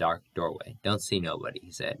into the dark doorway. "Don't see nobody,"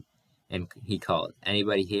 he said. And he called,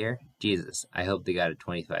 "Anybody here? Jesus, I hope they got a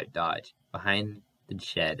 25 Dodge." Behind the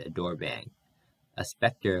shed, a door banged. A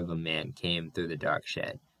specter of a man came through the dark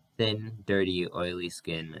shed. Thin, dirty, oily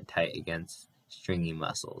skin tight against stringy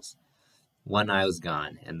muscles. One eye was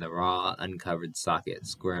gone, and the raw, uncovered socket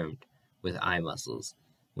squirmed with eye muscles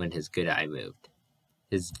when his good eye moved.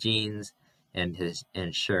 His jeans and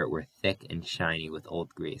shirt were thick and shiny with old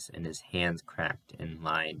grease, and his hands cracked and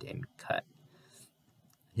lined and cut.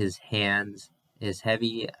 His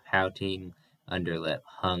heavy, pouting underlip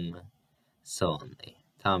hung sullenly.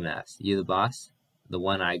 Tom asked, "You the boss?" The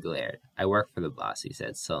one eye glared. "I work for the boss," he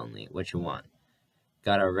said sullenly. "What you want?"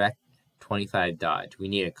 "Got a wrecked 25 Dodge. We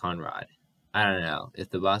need a conrod." "I don't know. If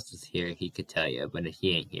the boss was here, he could tell you, but if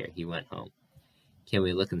he ain't here, he went home." "Can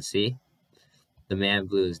we look and see?" The man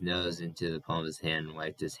blew his nose into the palm of his hand and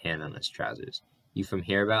wiped his hand on his trousers. "You from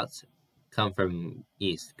hereabouts?" "Come from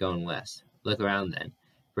east, going west." "Look around then.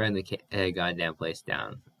 Burn the goddamn place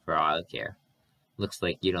down, for all I care." "Looks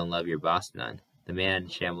like you don't love your boss none." The man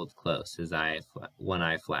shambled close, his one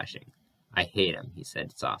eye flashing. "I hate him," he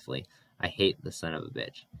said softly. "I hate the son of a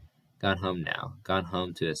bitch." "Gone home now. Gone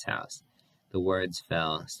home to his house." The words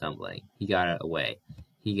fell stumbling. He got away,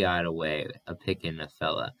 a picking a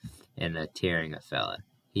fella and a tearing a fella.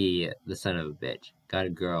 He, the son of a bitch, got a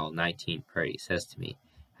girl, 19, pretty, says to me,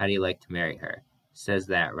 "How do you like to marry her?" Says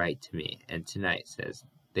that right to me, and tonight says,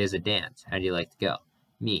 "There's a dance. How do you like to go?"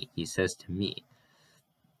 Me, he says to me.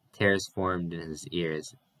 Tears formed in his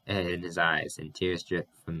ears, in his eyes, and tears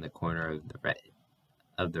dripped from the corner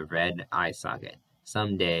of the red eye socket.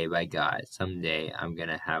 Someday, by God, someday I'm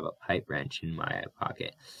gonna have a pipe wrench in my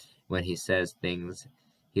pocket. When he says things,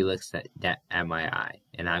 he looks at my eye,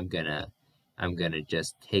 and I'm gonna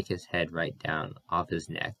just take his head right down off his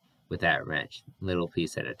neck with that wrench, little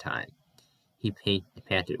piece at a time. He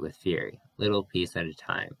panted with fury, little piece at a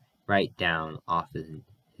time, right down off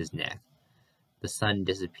his neck. The sun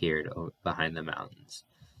disappeared behind the mountains.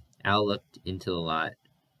 Al looked into the lot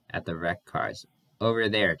at the wrecked cars. "Over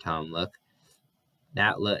there, Tom, look.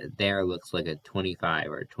 That there looks like a 25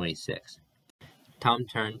 or a 26. Tom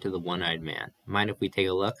turned to the one-eyed man. "Mind if we take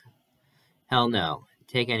a look?" "Hell no.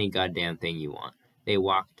 Take any goddamn thing you want." They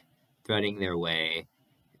walked, threading their way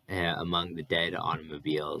among the dead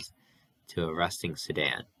automobiles to a rusting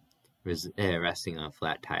sedan, resting on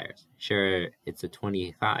flat tires. "Sure, it's a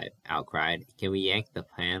 25, Al cried. "Can we yank the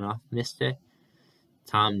pan off, mister?"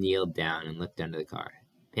 Tom kneeled down and looked under the car.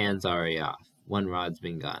 "Pan's already off. One rod's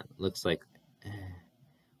been gone. Looks like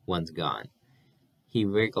one's gone." He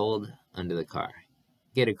wriggled under the car.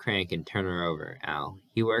 "Get a crank and turn her over, Al."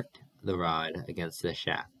 He worked the rod against the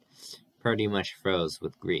shaft. Pretty much froze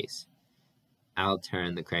with grease. Al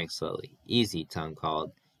turned the crank slowly. "Easy," Tom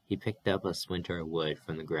called. He picked up a splinter of wood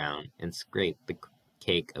from the ground and scraped the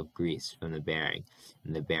cake of grease from the bearing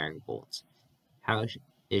and the bearing bolts. "How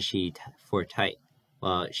is she for tight?"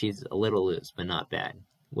 "Well, she's a little loose, but not bad."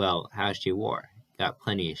 "Well, how's she wore?" "Got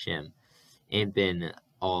plenty of shim." Ain't been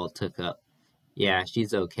all took up. Yeah,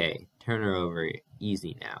 she's okay. Turn her over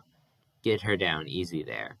easy now. Get her down easy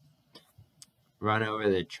there. Run over to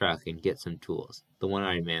the truck and get some tools. The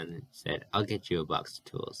one-eyed man said, I'll get you a box of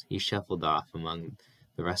tools. He shuffled off among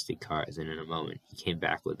the rusty cars, and in a moment he came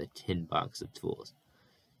back with a tin box of tools.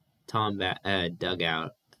 Tom dug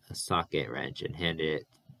out a socket wrench and handed it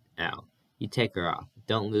out. You take her off.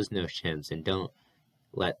 Don't lose no shims, and don't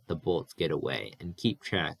let the bolts get away, and keep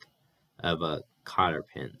track of cotter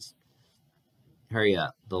pins. Hurry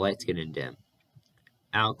up, the light's getting dim.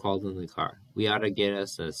 Al called in the car. We ought to get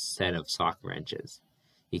us a set of sock wrenches,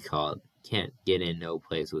 he called. Can't get in no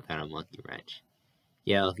place without a monkey wrench.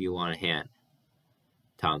 Yell if you want a hand,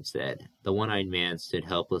 Tom said. The one-eyed man stood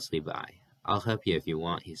helplessly by. I'll help you if you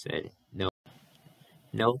want, he said.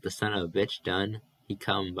 No, the son of a bitch done. He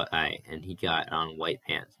come by, and he got on white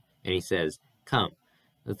pants, and he says, Come,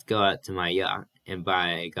 let's go out to my yacht, and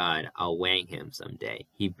by God, I'll wang him some day.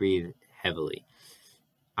 He breathed heavily.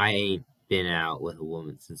 I ain't been out with a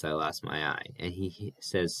woman since I lost my eye, and he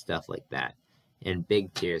says stuff like that, and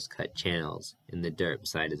big tears cut channels in the dirt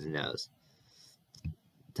beside his nose.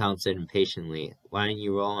 Tom said impatiently, Why don't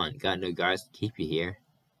you roll on? Got no guards to keep you here?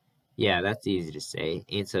 Yeah, that's easy to say.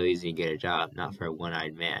 Ain't so easy to get a job, not for a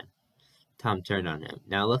one-eyed man. Tom turned on him.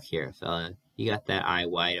 Now look here, fella. You got that eye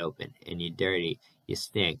wide open, and you dirty, you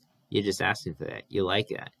stink. You're just asking for that. You like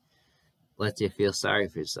that. Lets you feel sorry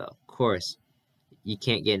for yourself. Of course, you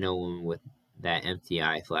can't get no woman with that empty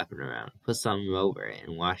eye flapping around. Put something over it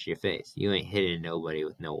and wash your face. You ain't hitting nobody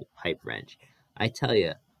with no pipe wrench. I tell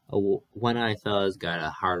you, a one-eyed fella's got a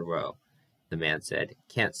hard row, the man said.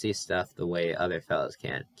 Can't see stuff the way other fellas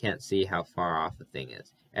can. Can't see how far off a thing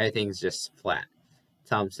is. Everything's just flat.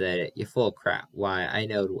 Tom said, You're full of crap. Why, I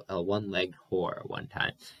knowed a one-legged whore one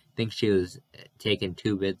time. Think she was taking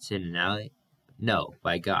 2 bits in an alley? No,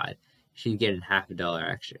 by God. She's getting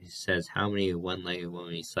 $50 extra. She says, How many one-legged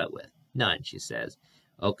women you slept with? None, she says.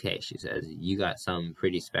 Okay, she says, You got something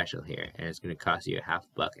pretty special here, and it's going to cost you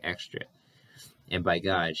 $50 extra. And by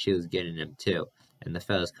God, she was getting them too. And the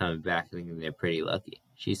fellas coming back thinking they're pretty lucky.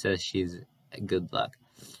 She says she's good luck.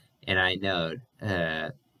 And I knowed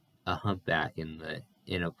a humpback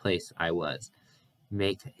in a place I was.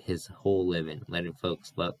 Make his whole living letting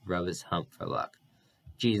folks rub his hump for luck.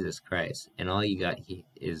 Jesus Christ, and all you got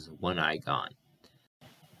is one eye gone.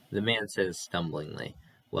 The man says stumblingly,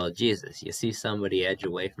 Well, Jesus, you see somebody edge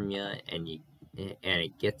away from you, and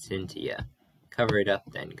it gets into you. Cover it up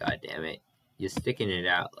then, goddammit. You're sticking it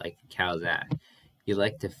out like a cow's ass. You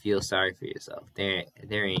like to feel sorry for yourself. There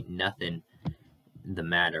ain't nothing the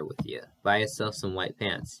matter with you. Buy yourself some white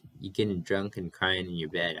pants. You getting drunk and crying in your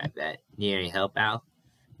bed, I bet. Need any help, Al?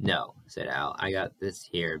 No, said Al. I got this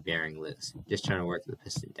here bearing loose. Just trying to work the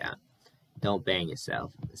piston down. Don't bang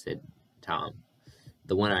yourself, said Tom.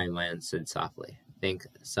 The one-eyed man said softly, Think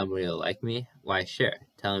somebody'll like me? Why, sure.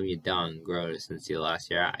 Tell him your dong grows since you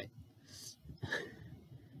lost your eye.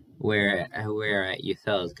 Where you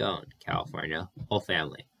fellas going? California. Whole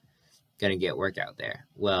family. Gonna get work out there.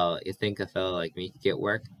 Well, you think a fellow like me could get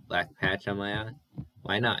work? Black patch on my eye?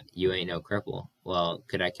 Why not? You ain't no cripple. Well,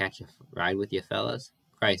 could I catch a ride with you fellas?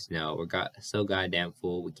 Christ, no. We're so goddamn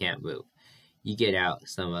full we can't move. You get out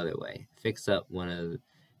some other way. Fix up one of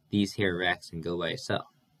these here wrecks and go by yourself.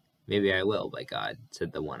 Maybe I will, by God,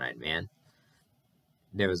 said the one-eyed man.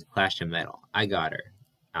 There was a clash of metal. I got her,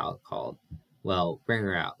 Al called. Well, bring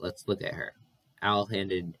her out. Let's look at her. Al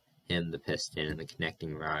handed him the piston and the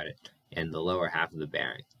connecting rod and the lower half of the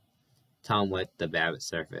bearing. Tom wiped the Babbitt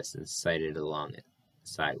surface and sighted along it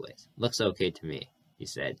sideways. Looks okay to me, he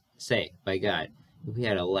said. Say, by God, if we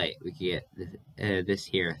had a light, we could get this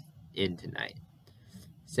here in tonight.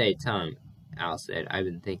 Say, Tom, Al said, I've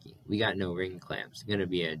been thinking. We got no ring clamps. It's gonna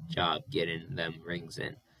be a job getting them rings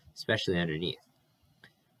in, especially underneath.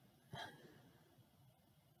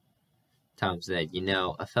 Tom said,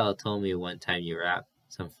 a fella told me one time you wrapped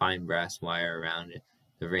some fine brass wire around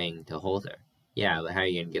the ring to hold her. Yeah, but how are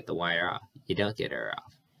you going to get the wire off? You don't get her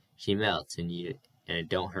off. She melts, and it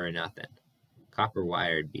don't hurt nothing. Copper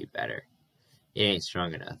wire'd be better. It ain't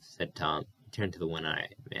strong enough, said Tom. He turned to the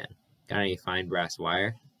one-eyed man. Got any fine brass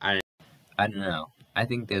wire? I don't know. I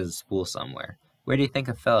think there's a spool somewhere. Where do you think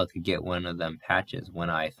a fella could get one of them patches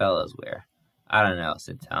one-eyed fellas wear? I don't know,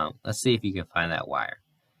 said Tom. Let's see if you can find that wire.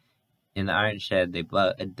 In the iron shed,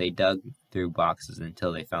 they dug through boxes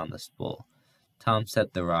until they found the spool. Tom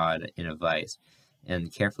set the rod in a vise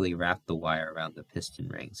and carefully wrapped the wire around the piston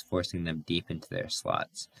rings, forcing them deep into their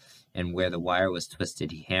slots. And where the wire was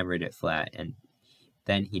twisted, he hammered it flat, and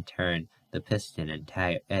then he turned the piston and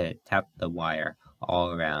tapped the wire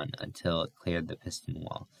all around until it cleared the piston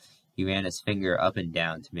wall. He ran his finger up and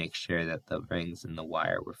down to make sure that the rings in the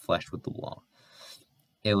wire were flush with the wall.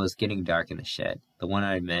 It was getting dark in the shed. The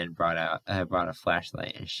one-eyed man brought a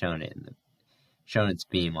flashlight and shone its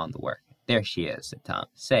beam on the work. "There she is," said Tom.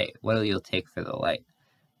 "Say, what'll you take for the light?"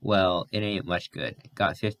 "Well, it ain't much good.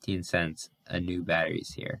 Got 15 cents a new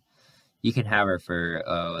batteries here. You can have her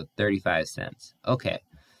for 35 cents. Okay.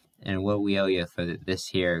 And what we owe you for this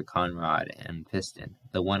here conrod and piston?"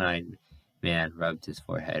 The one-eyed man rubbed his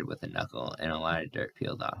forehead with a knuckle, and a lot of dirt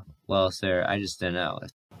peeled off. "Well, sir, I just don't know.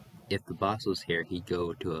 If the boss was here, he'd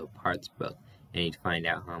go to a parts book, and he'd find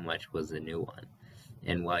out how much was the new one.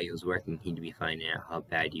 And while he was working, he'd be finding out how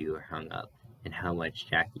bad you were hung up, and how much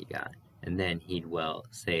jack you got. And then he'd,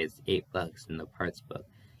 say it's $8 in the parts book.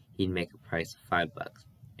 He'd make a price of $5.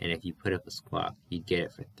 And if you put up a squawk, you'd get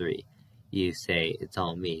it for $3. You say, it's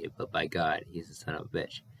all me, but by God, he's a son of a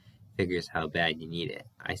bitch. Figures how bad you need it.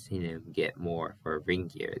 I seen him get more for a ring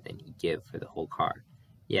gear than he'd give for the whole car.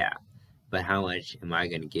 Yeah, but how much am I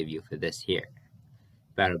going to give you for this here?"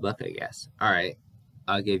 "About $1, I guess." "All right,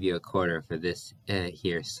 I'll give you a quarter for this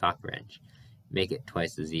here sock wrench. Make it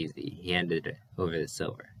twice as easy." He handed over the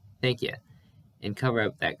silver. "Thank you. And cover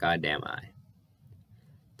up that goddamn eye."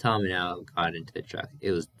 Tom and Al got into the truck.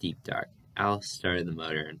 It was deep dark. Al started the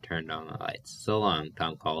motor and turned on the lights. "So long,"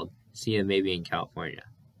 Tom called. "See you maybe in California."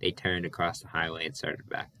 They turned across the highway and started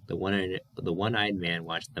back. The one-eyed man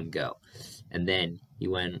watched them go, and then he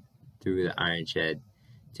went through the iron shed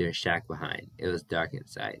to a shack behind. It was dark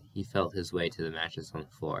inside. He felt his way to the mattress on the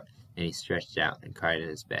floor, and he stretched out and cried in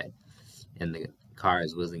his bed. And the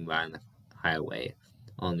cars whizzing by on the highway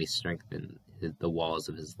only strengthened the walls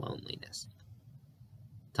of his loneliness.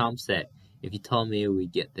 Tom said, "If you told me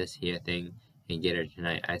we'd get this here thing and get her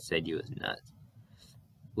tonight, I said you was nuts."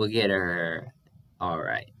 "We'll get her all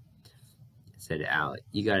right," said Al.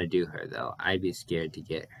 "You gotta do her, though. I'd be scared to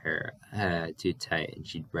get her too tight and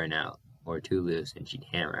she'd burn out, or too loose and she'd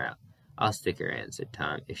hammer out." "I'll stick her in," said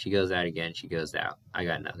Tom. "If she goes out again, she goes out. I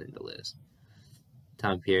got nothing to lose."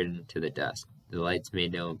 Tom peered into the dusk. The lights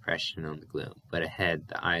made no impression on the gloom, but ahead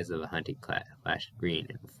the eyes of a hunting cat flashed green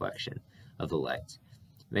in reflection of the lights.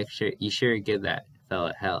 You sure give that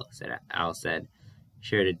fella hell," Al said.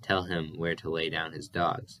 "Sure to tell him where to lay down his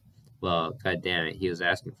dogs." "Well, goddammit, he was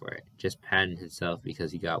asking for it. Just patting himself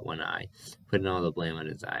because he got one eye, putting all the blame on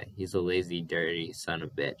his eye. He's a lazy, dirty son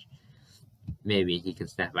of a bitch. Maybe he can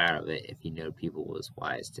snap out of it if he knowed people was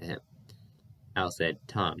wise to him." Al said,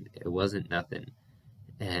 "Tom, it wasn't nothing.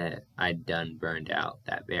 I'd done burned out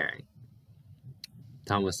that bearing."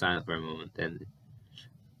 Tom was silent for a moment, then,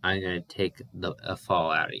 "I'm gonna take a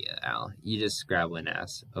fall out of you, Al. You just scrabbling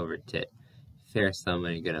ass over tit. Fair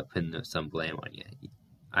somebody gonna put some blame on you.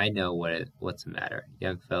 I know what's the matter.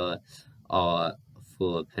 Young fella, all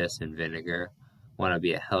full of piss and vinegar. Want to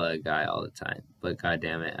be a hella guy all the time. But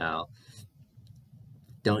goddammit, Al,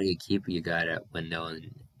 don't you keep your guard up when no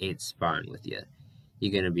one ain't sparring with you.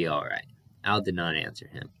 You're gonna be all right." Al did not answer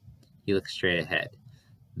him. He looked straight ahead.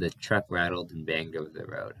 The truck rattled and banged over the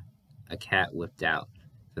road. A cat whipped out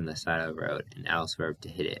from the side of the road, and Al swerved to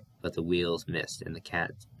hit it, but the wheels missed, and the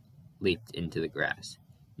cat leaped into the grass.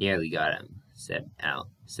 "Nearly got him," said Al.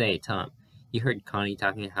 "Say, Tom, you heard Connie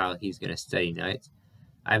talking how he's going to study nights?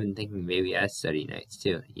 I've been thinking maybe I'd study nights,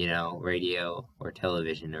 too. You know, radio or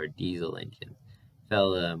television or diesel engines.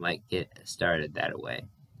 Fella might get started that way."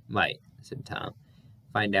 "Might," said Tom.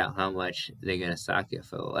 "Find out how much they're going to sock you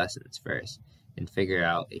for the lessons first, and figure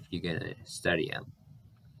out if you're going to study them.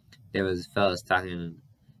 There was fellas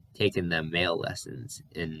taking the male lessons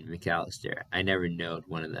in McAllister. I never knowed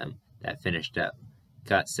one of them that finished up.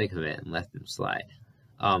 Got sick of it and left him slide.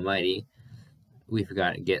 Almighty, we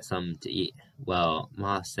forgot to get something to eat. Well,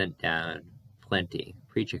 Ma sent down plenty.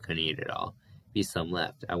 Preacher couldn't eat it all. Be some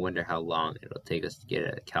left. I wonder how long it'll take us to get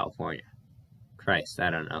to California." "Christ, I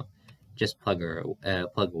don't know. Just plug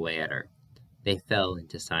away at her." They fell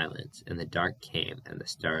into silence, and the dark came, and the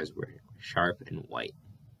stars were sharp and white.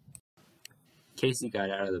 Casey got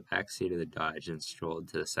out of the back seat of the Dodge and strolled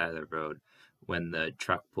to the side of the road when the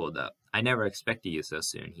truck pulled up. "I never expected you so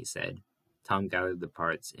soon," he said. Tom gathered the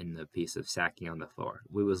parts in the piece of sacking on the floor.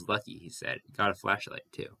 "We was lucky," he said. "Got a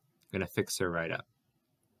flashlight, too. Gonna fix her right up."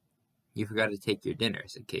 "You forgot to take your dinner,"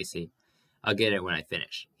 said Casey. "I'll get it when I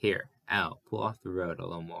finish. Here, Al, pull off the road a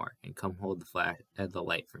little more, and come hold the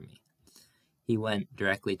light for me." He went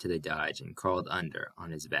directly to the Dodge and crawled under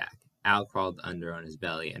on his back. Al crawled under on his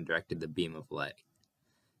belly and directed the beam of light.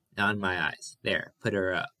 "Not in my eyes. There, put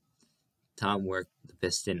her up." Tom worked the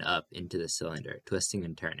piston up into the cylinder, twisting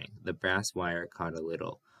and turning. The brass wire caught a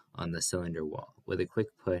little on the cylinder wall. With a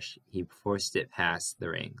quick push, he forced it past the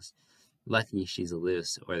rings. Lucky she's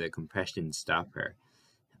loose, or the compression stop her.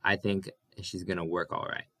 I think she's gonna work all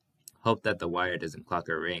right. Hope that the wire doesn't clog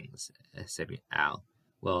her rings, said Al.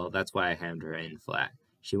 Well, that's why I hammed her in flat.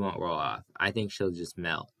 She won't roll off. I think she'll just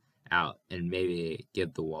melt out and maybe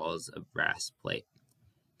give the walls a brass plate.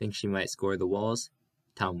 Think she might score the walls?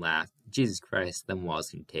 Tom laughed. Jesus Christ, them walls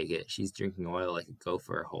can take it. She's drinking oil like a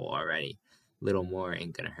gopher hole already. Little more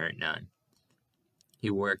ain't gonna hurt none. He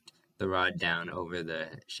worked the rod down over the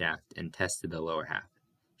shaft and tested the lower half.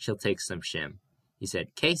 She'll take some shim. He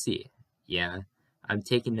said, Casey! Yeah? I'm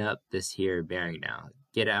taking up this here bearing now.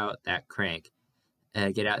 Get out to that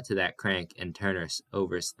crank and turn her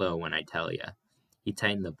over slow when I tell ya. He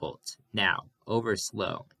tightened the bolts. Now, over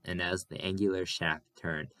slow, and as the angular shaft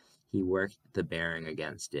turned, he worked the bearing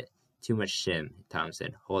against it. Too much shim, Tom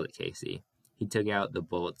said. Hold it, Casey. He took out the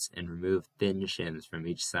bolts and removed thin shims from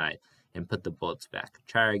each side and put the bolts back.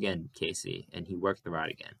 Try her again, Casey, and he worked the rod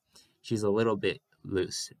again. She's a little bit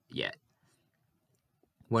loose yet.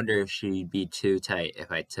 Wonder if she'd be too tight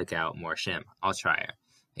if I took out more shim. I'll try her.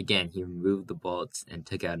 Again, he removed the bolts and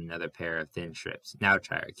took out another pair of thin strips. Now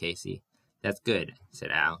try her, Casey. That's good, said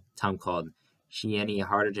Al. Tom called, She any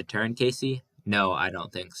harder to turn, Casey? No, I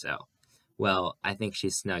don't think so. Well, I think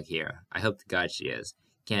she's snug here. I hope to God she is.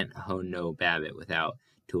 Can't hone no Babbitt without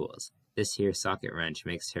tools. This here socket wrench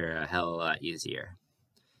makes her a hell of a lot easier.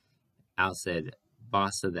 Al said,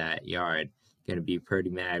 Boss of that yard gonna be pretty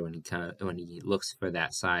mad when he looks for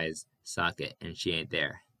that size socket and she ain't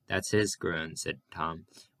there. That's his screwin', said Tom.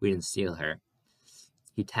 We didn't steal her.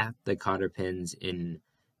 He tapped the cotter pins in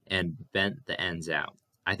and bent the ends out.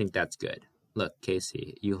 I think that's good. Look,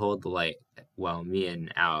 Casey, you hold the light while me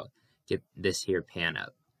and Al get this here pan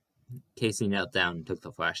up. Casey knelt down and took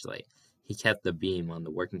the flashlight. He kept the beam on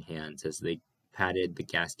the working hands as they patted the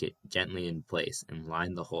gasket gently in place and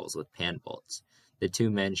lined the holes with pan bolts. The two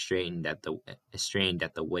men strained at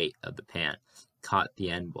the weight of the pan, caught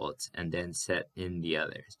the end bolts, and then set in the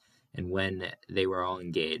others. And when they were all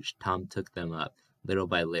engaged, Tom took them up little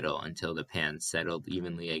by little until the pan settled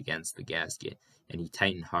evenly against the gasket, and he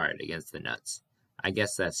tightened hard against the nuts. I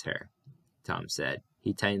guess that's her, Tom said.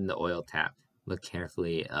 He tightened the oil tap, looked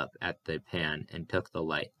carefully up at the pan, and took the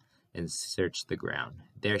light, and searched the ground.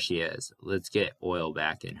 There she is. Let's get oil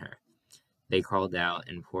back in her. They crawled out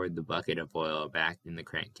and poured the bucket of oil back in the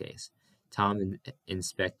crankcase. Tom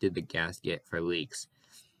inspected the gasket for leaks.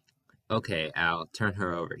 Okay, Al, turn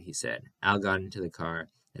her over, he said. Al got into the car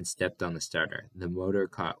and stepped on the starter. The motor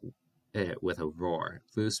caught with a roar.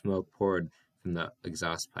 Blue smoke poured from the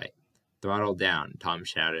exhaust pipe. Throttle down, Tom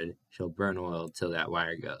shouted. She'll burn oil till that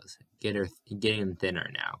wire goes. Get him thinner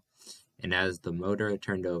now. And as the motor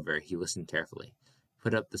turned over, he listened carefully.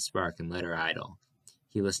 Put up the spark and let her idle.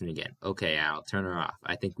 He listened again. Okay, Al, turn her off.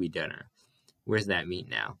 I think we done her. Where's that meat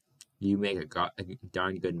now? You make a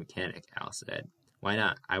darn good mechanic, Al said. Why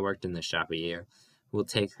not? I worked in the shop a year. We'll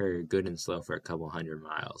take her good and slow for a couple 100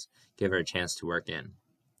 miles. Give her a chance to work in.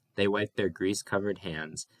 They wiped their grease-covered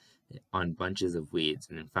hands on bunches of weeds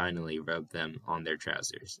and finally rubbed them on their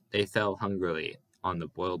trousers. They fell hungrily on the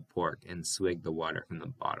boiled pork and swigged the water from the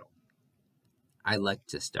bottle. I like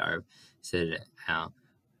to starve, said Al.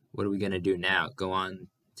 What are we going to do now? Go on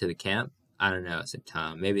to the camp? I don't know, said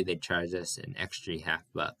Tom. Maybe they'd charge us an extra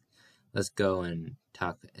 $50. Let's go and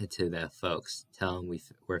talk to the folks. Tell them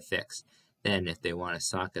we're fixed. Then, if they want to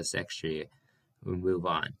sock us extra, we'll move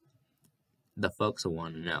on. The folks will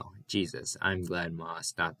want to know. Jesus, I'm glad Ma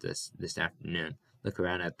stopped us this afternoon. Look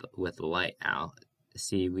around with the light, Al.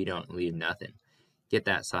 See, we don't leave nothing. Get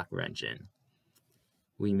that sock wrench in.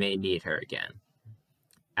 We may need her again.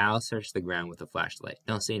 Al searched the ground with a flashlight.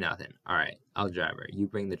 Don't see nothing. All right, I'll drive her. You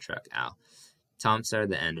bring the truck, Al. Tom started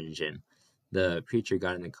the engine. The preacher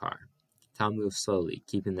got in the car. Tom moved slowly,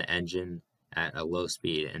 keeping the engine at a low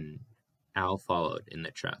speed, and Al followed in the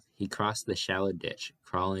truck. He crossed the shallow ditch,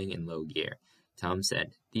 crawling in low gear. Tom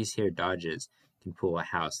said, These here Dodges can pull a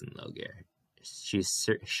house in low gear. She's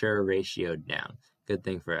sure ratioed down. Good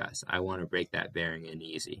thing for us. I want to break that bearing in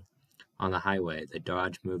easy. On the highway, the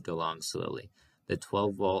Dodge moved along slowly. The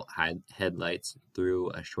 12-volt headlights threw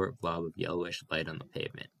a short blob of yellowish light on the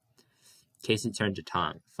pavement. Casey turned to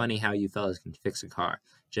Tom. Funny how you fellas can fix a car.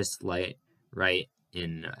 Just light right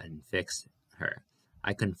in and fix her.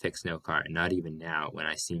 I couldn't fix no car, not even now when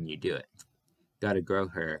I seen you do it. Gotta grow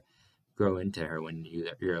into her when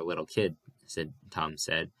you're a little kid, Tom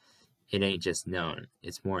said. It ain't just known,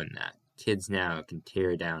 it's more than that. Kids now can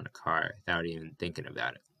tear down a car without even thinking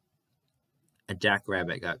about it. A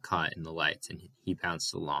jackrabbit got caught in the lights and he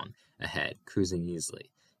bounced along ahead, cruising easily,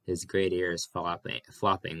 his great ears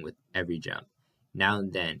flopping with every jump. Now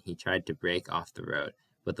and then he tried to break off the road,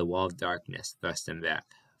 but the wall of darkness thrust him back.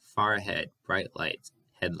 Far ahead, bright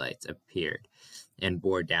headlights appeared and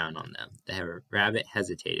bore down on them. The rabbit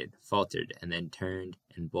hesitated, faltered, and then turned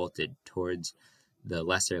and bolted towards the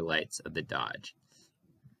lesser lights of the Dodge.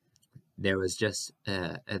 There was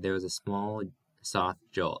a small, soft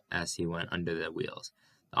jolt as he went under the wheels.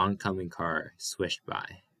 The oncoming car swished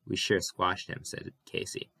by. "We sure squashed him," said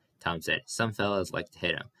Casey. Tom said, "Some fellows like to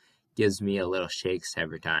hit him. Gives me a little shakes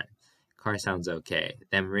every time. Car sounds okay.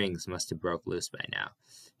 Them rings must have broke loose by now.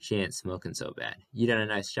 She ain't smoking so bad." "You done a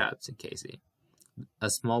nice job," said Casey.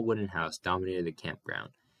 A small wooden house dominated the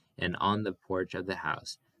campground, and on the porch of the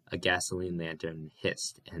house, a gasoline lantern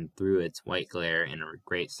hissed and threw its white glare in a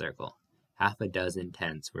great circle. Half a dozen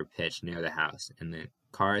tents were pitched near the house, and the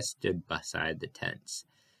car stood beside the tents.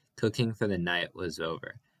 Cooking for the night was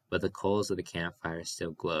over, but the coals of the campfire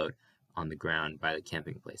still glowed on the ground by the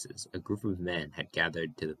camping places. A group of men had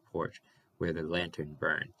gathered to the porch where the lantern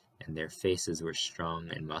burned, and their faces were strong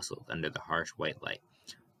and muscled under the harsh white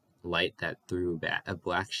light that threw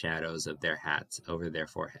black shadows of their hats over their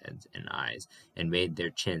foreheads and eyes and made their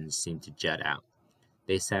chins seem to jut out.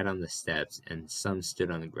 They sat on the steps, and some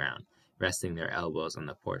stood on the ground, resting their elbows on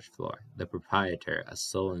the porch floor. The proprietor, a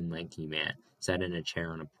sullen, lanky man, sat in a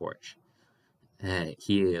chair on a porch.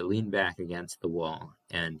 He leaned back against the wall,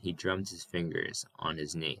 and he drummed his fingers on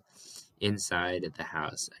his knee. Inside the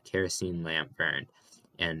house, a kerosene lamp burned,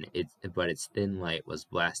 but its thin light was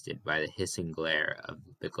blasted by the hissing glare of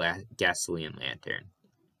the gasoline lantern.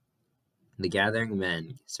 The gathering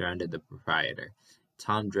men surrounded the proprietor.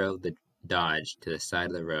 Tom drove the Dodge to the side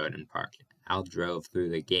of the road and parked. Al drove through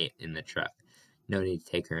the gate in the truck. "No need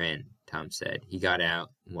to take her in," Tom said. He got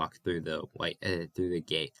out and walked through the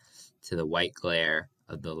gate to the white glare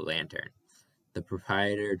of the lantern. The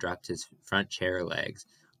proprietor dropped his front chair legs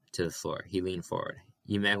to the floor. He leaned forward.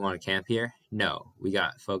 "You men want to camp here?" "No, we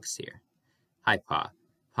got folks here." "Hi, Pa."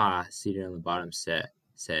 Pa, seated on the bottom step,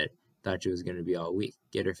 said, "Thought you was going to be all week.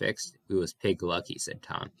 Get her fixed?" "We was pig lucky," said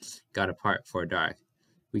Tom. "Got a part before dark.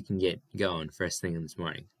 We can get going first thing in this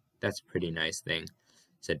morning." "That's a pretty nice thing,"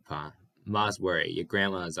 said Pa. "Ma's worried. Your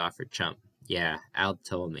grandma is off her chump." "Yeah, Al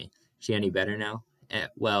told me. She any better now?"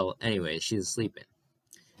 Well, anyway, she's sleeping."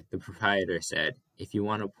 The proprietor said, "If you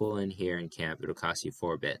want to pull in here and camp, it'll cost you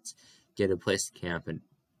 4 bits. Get a place to camp and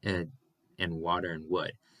water and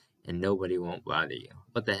wood, and nobody won't bother you."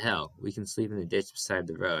 "What the hell? We can sleep in the ditch beside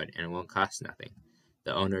the road, and it won't cost nothing."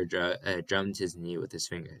 The owner drummed his knee with his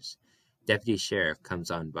fingers. "Deputy sheriff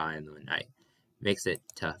comes on by in the night. Makes it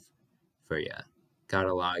tough for ya. Got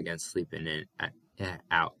a law against sleeping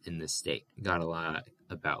out in this state. Got a law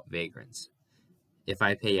about vagrants." "If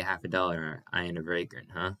I pay you $50, I ain't a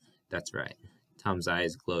vagrant, huh?" "That's right." Tom's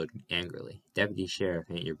eyes glowed angrily. "Deputy sheriff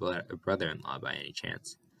ain't your brother-in-law by any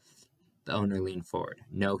chance?" The owner leaned forward.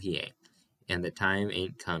 "No, he ain't. And the time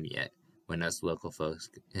ain't come yet when us local folks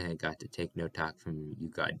got to take no talk from you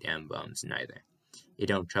goddamn bums, neither. It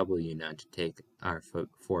don't trouble you none to take our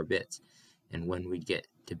 4 bits, and when we get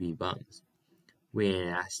to be bums. We ain't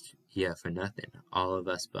asked ya for nothing, all of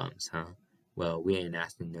us bums, huh? Well, we ain't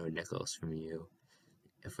asking no nickels from you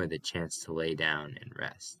for the chance to lay down and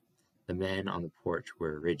rest." The men on the porch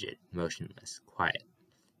were rigid, motionless, quiet.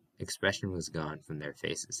 Expression was gone from their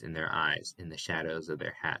faces, and their eyes, in the shadows of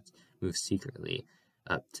their hats, moved secretly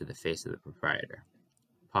up to the face of the proprietor.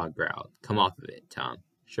 Pa growled, "Come off of it, Tom."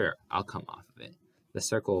 "Sure, I'll come off of it." The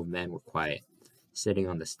circle of men were quiet, sitting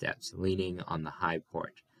on the steps, leaning on the high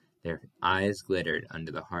porch. Their eyes glittered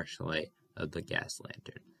under the harsh light of the gas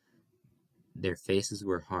lantern. Their faces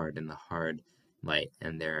were hard in the hard light,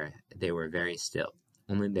 and they were very still.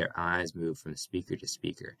 Only their eyes moved from speaker to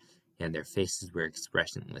speaker, and their faces were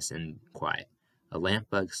expressionless and quiet. A lamp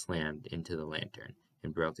bug slammed into the lantern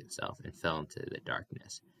and broke itself and fell into the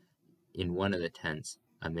darkness. In one of the tents,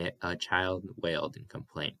 a child wailed in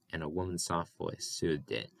complaint, and a woman's soft voice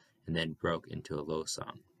soothed it, and then broke into a low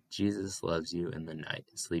song. "Jesus loves you in the night.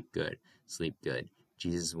 Sleep good, sleep good.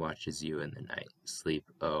 Jesus watches you in the night. Sleep,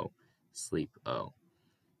 oh, sleep, oh."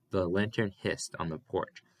 The lantern hissed on the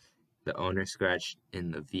porch. The owner scratched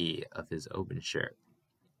in the V of his open shirt,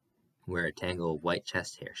 where a tangle of white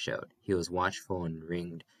chest hair showed. He was watchful and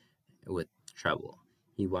ringed with trouble.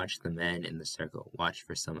 He watched the men in the circle, watched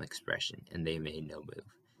for some expression, and they made no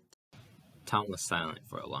move. Tom was silent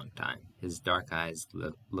for a long time. His dark eyes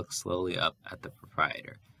looked slowly up at the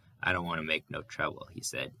proprietor. "I don't want to make no trouble," he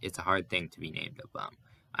said. "It's a hard thing to be named a bum."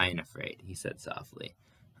 "I ain't afraid," he said softly.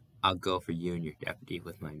 "I'll go for you and your deputy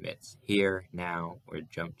with my mitts. Here, now, or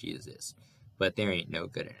jump Jesus. But there ain't no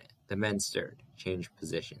good in it." The men stirred, changed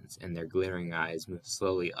positions, and their glittering eyes moved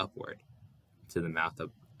slowly upward to the mouth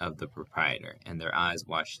of the proprietor, and their eyes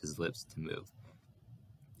watched his lips to move.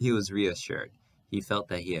 He was reassured. He felt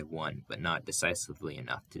that he had won, but not decisively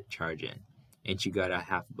enough to charge in. "Ain't you got a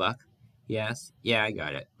 $50?" he asked. "Yeah, I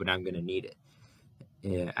got it, but I'm gonna need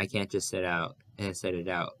it. I can't just set it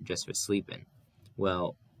out just for sleeping."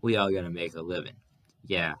 "Well, we all gotta make a living."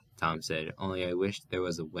 "Yeah," Tom said, "only I wish there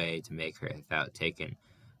was a way to make her without taking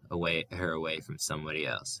her away from somebody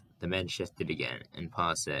else." The men shifted again, and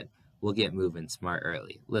Pa said, "We'll get moving smart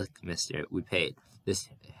early. Look, mister, we paid. This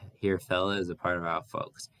here fella is a part of our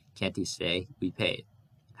folks. Can't he stay? We paid."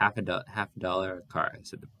 Half a dollar a car,"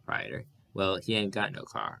 said the proprietor. "Well, he ain't got no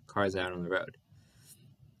car. Car's out on the road."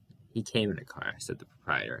 "He came in a car," said the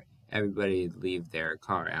proprietor. "Everybody'd leave their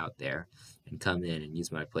car out there and come in and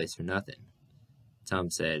use my place for nothing." Tom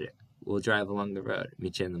said, "We'll drive along the road.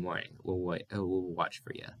 Meet you in the morning. We'll watch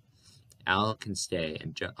for you. Al can stay,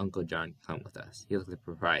 and Uncle John can come with us." He looked at the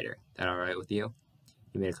proprietor. "That all right with you?"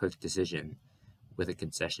 He made a quick decision with a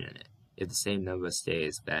concession in it. "If the same number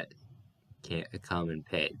stays that can't come and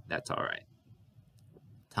pay, that's all right."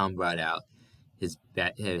 Tom brought out his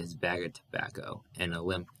bag of tobacco and a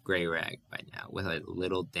limp gray rag by now, with a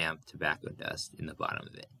little damp tobacco dust in the bottom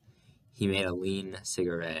of it. He made a lean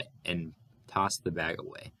cigarette and tossed the bag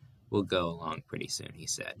away. "We'll go along pretty soon," he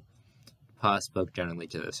said. Pa spoke gently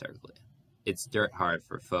to the circle. "It's dirt hard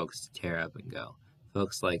for folks to tear up and go.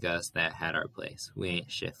 Folks like us that had our place. We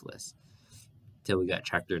ain't shiftless. Till we got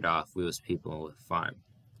tractored off, we was people with farm."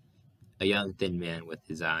 A young thin man with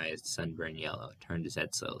his eyes sunburned yellow turned his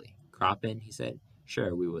head slowly. "Croppin'?" he said.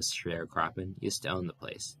 "Sure, we was sharecroppin'. Used to own the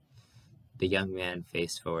place." The young man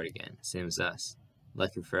faced forward again. "Same as us.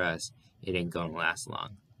 Lucky for us, it ain't gonna last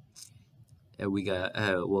long.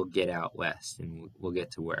 We'll get out west, and we'll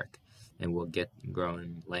get to work, and we'll get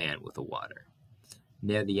growing land with the water."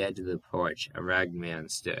 Near the edge of the porch, a ragged man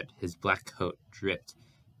stood. His black coat dripped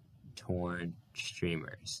torn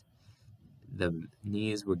streamers. The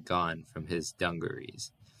knees were gone from his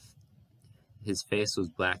dungarees. His face was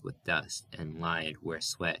black with dust and lined where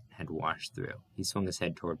sweat had washed through. He swung his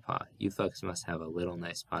head toward Pa. "You folks must have a little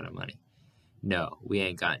nice pot of money." "No, we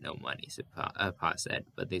ain't got no money," Pa said,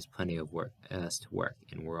 "but there's plenty of us to work,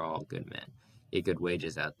 and we're all good men. Get good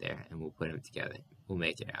wages out there, and we'll put 'em together. We'll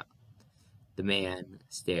make it out." The man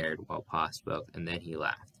stared while Pa spoke, and then he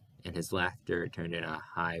laughed, and his laughter turned into a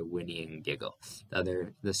high, whinnying giggle.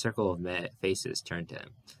 The circle of faces turned to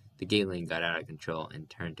him. The giggling got out of control and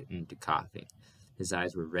turned into coughing. His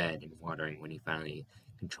eyes were red and watering when he finally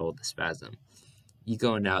controlled the spasm. "You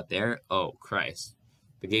going out there? Oh, Christ!"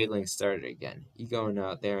 The giggling started again. "You going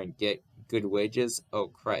out there and get good wages? Oh,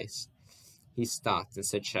 Christ!" He stopped and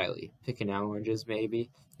said shyly, "Picking oranges,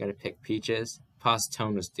 maybe? Gonna pick peaches?" Pa's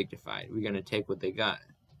tone was dignified. "We're gonna take what they got.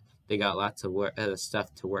 They got lots of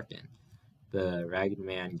stuff to work in." The ragged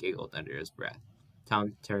man giggled under his breath.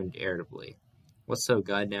 Tom turned irritably. "What's so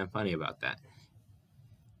goddamn funny about that?"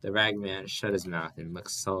 The ragged man shut his mouth and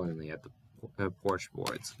looked sullenly at the porch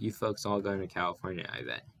boards. "You folks all going to California, I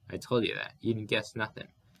bet. I told you that. You didn't guess nothing."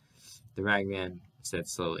 The ragged man said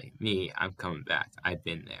slowly, "Me, I'm coming back. I've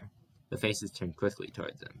been there." The faces turned quickly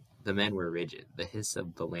towards him. The men were rigid. The hiss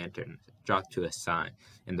of the lantern dropped to a sigh,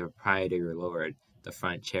 and the proprietor lowered the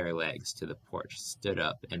front chair legs to the porch, stood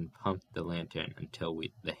up, and pumped the lantern until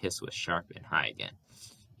the hiss was sharp and high again.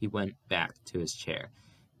 He went back to his chair,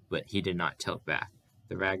 but he did not tilt back.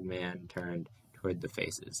 The ragged man turned toward the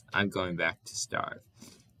faces. "I'm going back to starve.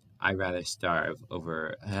 I'd rather starve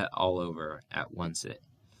all over at once."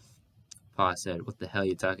 Pa said, "What the hell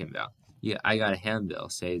you talking about?" "Yeah, I got a handbill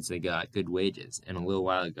says they got good wages, and a little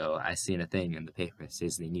while ago I seen a thing in the paper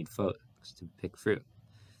says they need folks to pick fruit."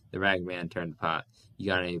 The ragged man turned to Pa. "You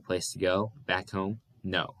got any place to go? Back home?"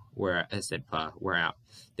 "No, said Pa. "We're out.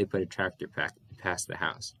 They put a tractor past the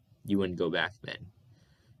house." "You wouldn't go back then?"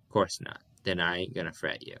 "Course not." "Then I ain't gonna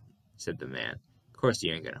fret you," said the man. "Course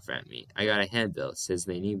you ain't gonna fret me. I got a handbill that says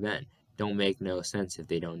they need men. Don't make no sense if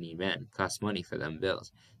they don't need men. Costs money for them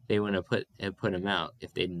bills. They wouldn't put 'em out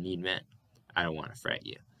if they didn't need men." "I don't want to fret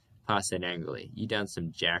you." Pa said angrily. "You done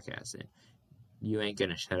some jackassing. You ain't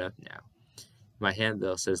gonna shut up now. My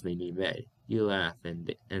handbill says they need men. You laugh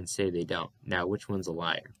and say they don't. Now which one's a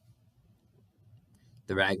liar?"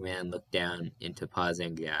 The ragged man looked down into Pa's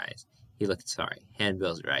angry eyes. He looked sorry.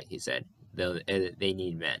 "Handbill's right," he said. They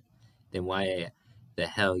need men." "Then why the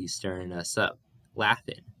hell you stirring us up?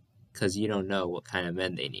 Laughing? 'Cause you don't know what kind of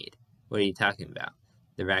men they need." "What are you talking about?"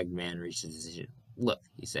 The ragged man reached a decision. "Look,"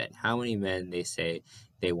 he said, "how many men they say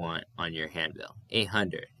they want on your handbill?"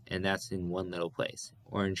 800, and that's in one little place.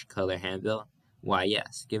 Orange color handbill? Why,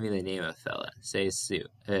 yes. Give me the name of a fella. Say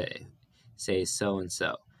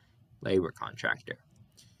so-and-so, labor contractor.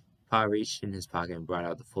 Pa reached in his pocket and brought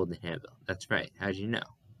out the folded handbill. That's right. How'd you know?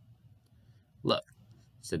 Look,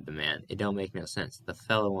 said the man. It don't make no sense. The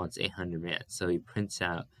fellow wants 800 men, so he prints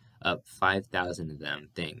up 5,000 of them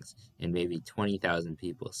things, and maybe 20,000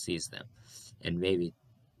 people sees them, and maybe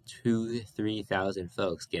 2,000-3,000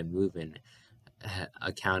 folks get moving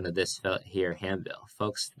account of this here handbill.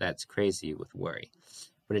 Folks that's crazy with worry.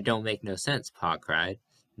 But it don't make no sense, Pa cried.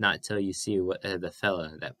 Not till you see what the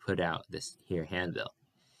fella that put out this here handbill.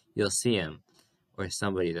 You'll see him, or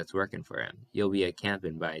somebody that's working for him. You'll be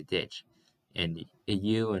a-camping by a ditch, and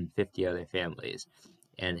you and 50 other families,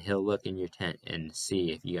 and he'll look in your tent and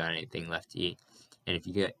see if you got anything left to eat. And if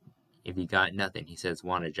you got nothing, he says,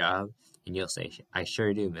 want a job? And you'll say, I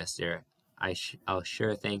sure do, mister. I'll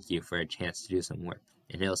sure thank you for a chance to do some work.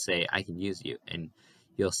 And he'll say, I can use you. And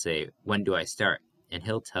you'll say, when do I start? And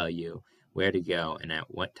he'll tell you where to go and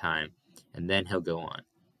at what time, and then he'll go on.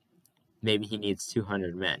 Maybe he needs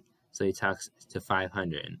 200 men, so he talks to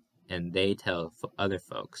 500, and they tell other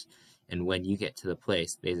folks, and when you get to the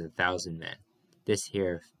place, there's 1,000 men. This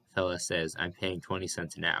here fella says, I'm paying 20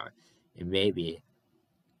 cents an hour, and maybe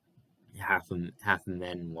half the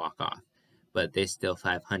men walk off, but they still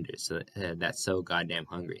 500, so that's so goddamn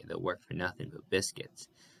hungry, they'll work for nothing but biscuits.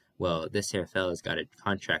 Well, this here fella's got a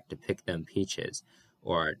contract to pick them peaches,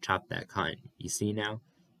 or chop that cotton. You see now?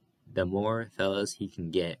 The more fellows he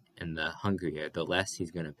can get, and the hungrier, the less he's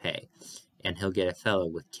gonna pay. And he'll get a fellow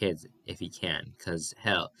with kids if he can, 'cause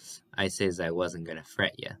hell, I says I wasn't gonna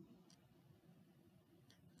fret ya.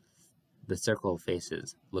 The circle of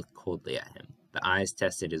faces looked coldly at him. The eyes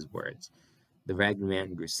tested his words. The ragged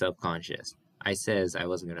man grew self-conscious. I says I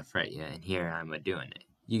wasn't gonna fret ya, and here I'm a-doing it.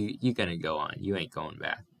 You gonna go on, you ain't going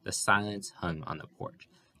back. The silence hung on the porch,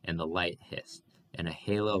 and the light hissed, and a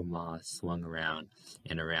halo of moths swung around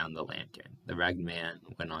and around the lantern. The ragged man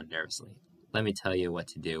went on nervously. Let me tell you what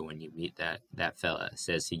to do when you meet that fella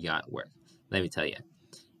says he got work. Let me tell you.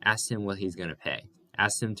 Ask him what he's gonna pay.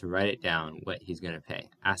 Ask him to write it down what he's gonna pay.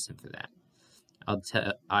 Ask him for that.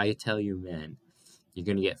 I tell you, men, you're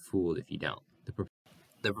gonna get fooled if you don't.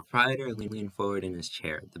 The proprietor leaned forward in his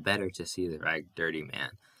chair, the better to see the ragged, dirty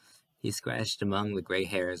man. He scratched among the gray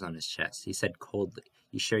hairs on his chest. He said coldly,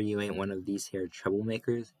 You sure you ain't one of these here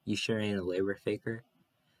troublemakers? You sure ain't a labor faker?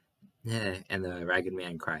 And the ragged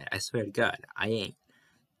man cried, I swear to God, I ain't.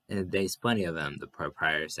 And they's plenty of them, the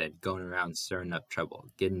proprietor said, going around stirring up trouble,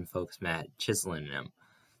 getting folks mad, chiseling them.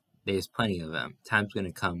 They's plenty of them. Time's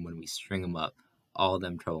gonna come when we string 'em up, all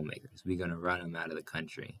them troublemakers. We gonna run 'em out of the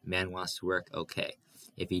country. Man wants to work, okay.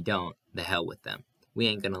 If he don't, the hell with them. We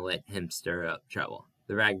ain't gonna let him stir up trouble.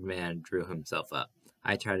 The ragged man drew himself up.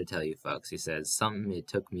 I try to tell you folks, he says, something it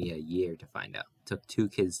took me a year to find out. Took 2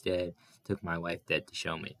 kids dead, took my wife dead to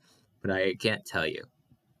show me. But I can't tell you.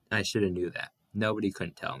 I should have knew that. Nobody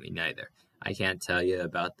couldn't tell me, neither. I can't tell you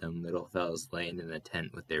about them little fellows laying in the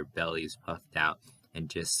tent with their bellies puffed out and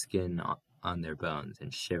just skin on their bones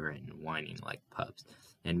and shivering and whining like pups.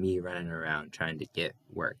 And me running around trying to get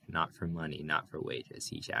work, not for money, not for wages,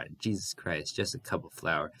 he shouted. Jesus Christ, just a cup of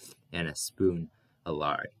flour and a spoon of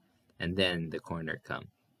lard. And then the coroner come.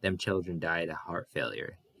 Them children died of heart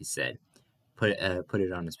failure, he said. Put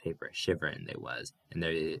it on his paper, shivering they was, and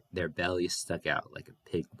their bellies stuck out like a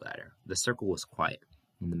pig bladder. The circle was quiet,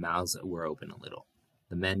 and the mouths were open a little.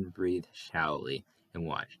 The men breathed shallowly and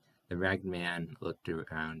watched. The ragged man looked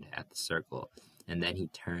around at the circle, and then he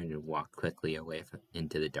turned and walked quickly away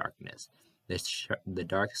into the darkness. The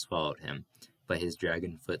dark swallowed him, but his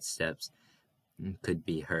dragging footsteps could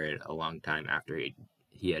be heard a long time after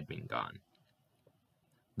he had been gone.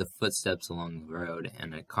 The footsteps along the road,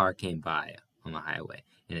 and a car came by on the highway,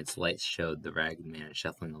 and its lights showed the ragged man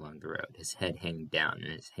shuffling along the road, his head hanging down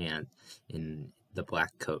and his hands in the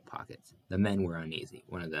black coat pockets. The men were uneasy.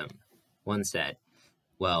 One said,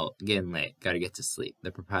 well, getting late, gotta get to sleep.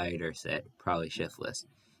 The proprietor said, probably shiftless.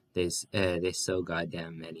 There's so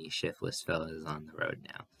goddamn many shiftless fellas on the road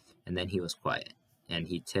now. And then he was quiet, and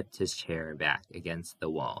he tipped his chair back against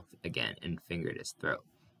the wall again and fingered his throat.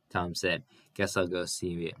 Tom said, guess I'll go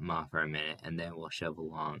see Ma for a minute, and then we'll shove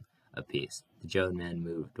along a piece. The Joe man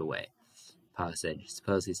moved away. Pa said,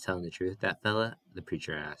 suppose he's telling the truth, that fella? The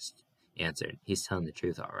preacher answered, he's telling the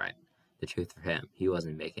truth all right. The truth for him. He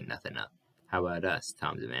wasn't making nothing up. How about us?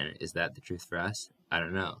 Tom demanded. Is that the truth for us? I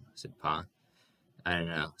don't know, said Pa. I don't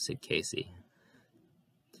know, said Casey.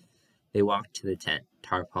 They walked to the tent,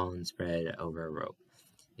 tarpaulin spread over a rope.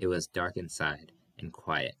 It was dark inside and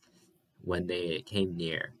quiet. When they came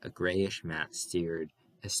near, a grayish mat stirred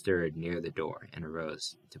near the door and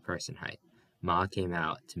arose to person height. Ma came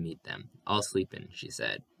out to meet them. All sleeping, she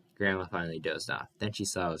said. Grandma finally dozed off. Then she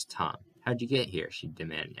saw it was Tom. "How'd you get here?" she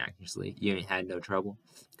demanded anxiously. "You ain't had no trouble?"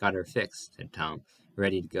 "Got her fixed," said Tom,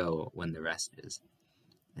 "ready to go when the rest is."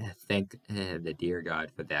 "Thank the dear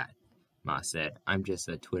God for that," Ma said. "I'm just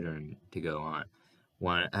twittering to go on.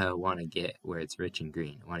 Want to get where it's rich and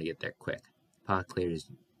green. Want to get there quick." Pa cleared his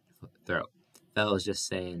throat. "Fellow's just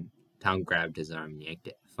saying." Tom grabbed his arm and yanked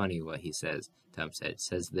it. "Funny what he says," Tom said.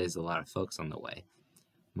 "Says there's a lot of folks on the way."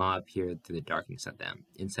 Ma appeared through the darkness at them.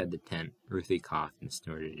 Inside the tent, Ruthie coughed and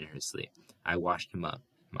snorted in her sleep. "I washed him up,"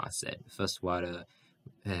 Ma said. "Fust water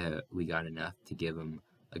we got enough to give him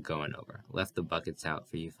a going over. Left the buckets out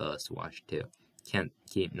for you fellas to wash too. Can't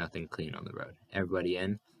keep nothing clean on the road. Everybody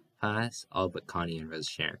in?" "Pass, all but Connie and Rose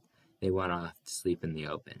Sharon. They went off to sleep in the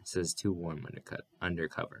open. Says too warm under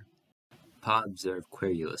cover." Pa observed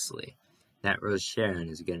querulously. "That Rose Sharon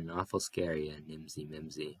is getting awful scary, Nimsy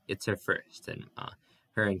Mimsy." "It's her first," said Ma.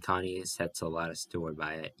 "Her and Connie sets a lot of store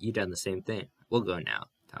by it. You done the same thing." "We'll go now,"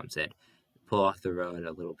 Tom said. "Pull off the road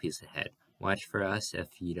a little piece ahead. Watch for us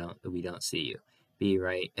if we don't see you.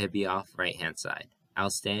 Be off right-hand side." "I'll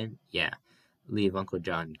stand?" "Yeah. Leave Uncle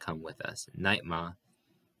John come with us." "Night, Ma."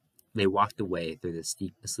 They walked away through the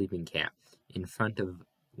sleeping camp. In front of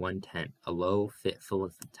one tent, a low fitful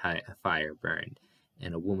of fire burned,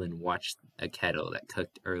 and a woman watched a kettle that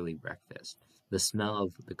cooked early breakfast. The smell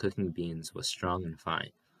of the cooking beans was strong and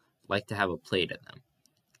fine. "Like to have a plate of them,"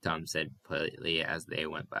 Tom said politely as they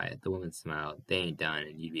went by. The woman smiled. "They ain't done,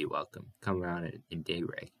 and you'd be welcome. Come around in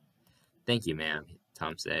daybreak." "Thank you, ma'am,"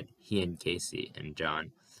 Tom said. He and Casey and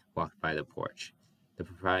John walked by the porch. The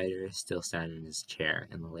proprietor still sat in his chair,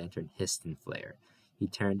 and the lantern hissed and flared. He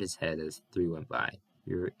turned his head as the three went by.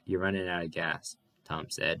 You're running out of gas," Tom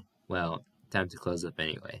said. "Well, time to close up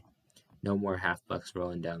anyway. No more half-bucks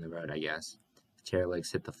rolling down the road, I guess." The chair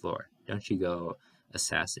legs hit the floor. "Don't you go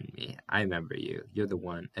assassin me. I remember you. You're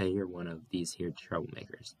one of these here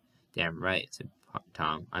troublemakers." "Damn right," said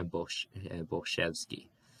Tom. "I'm Bolshevsky.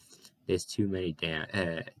 There's too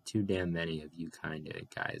damn many of you kind of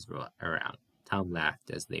guys around." Tom laughed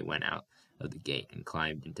as they went out of the gate and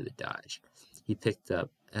climbed into the Dodge. He picked up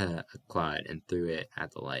a clod and threw it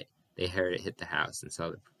at the light. They heard it hit the house and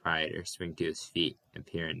saw the proprietor spring to his feet and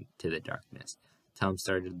peer into the darkness. Tom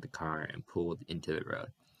started the car and pulled into the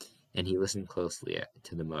road, and he listened closely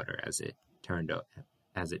to the motor as it turned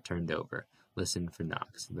over, listened for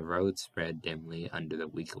knocks. The road spread dimly under the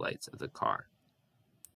weak lights of the car.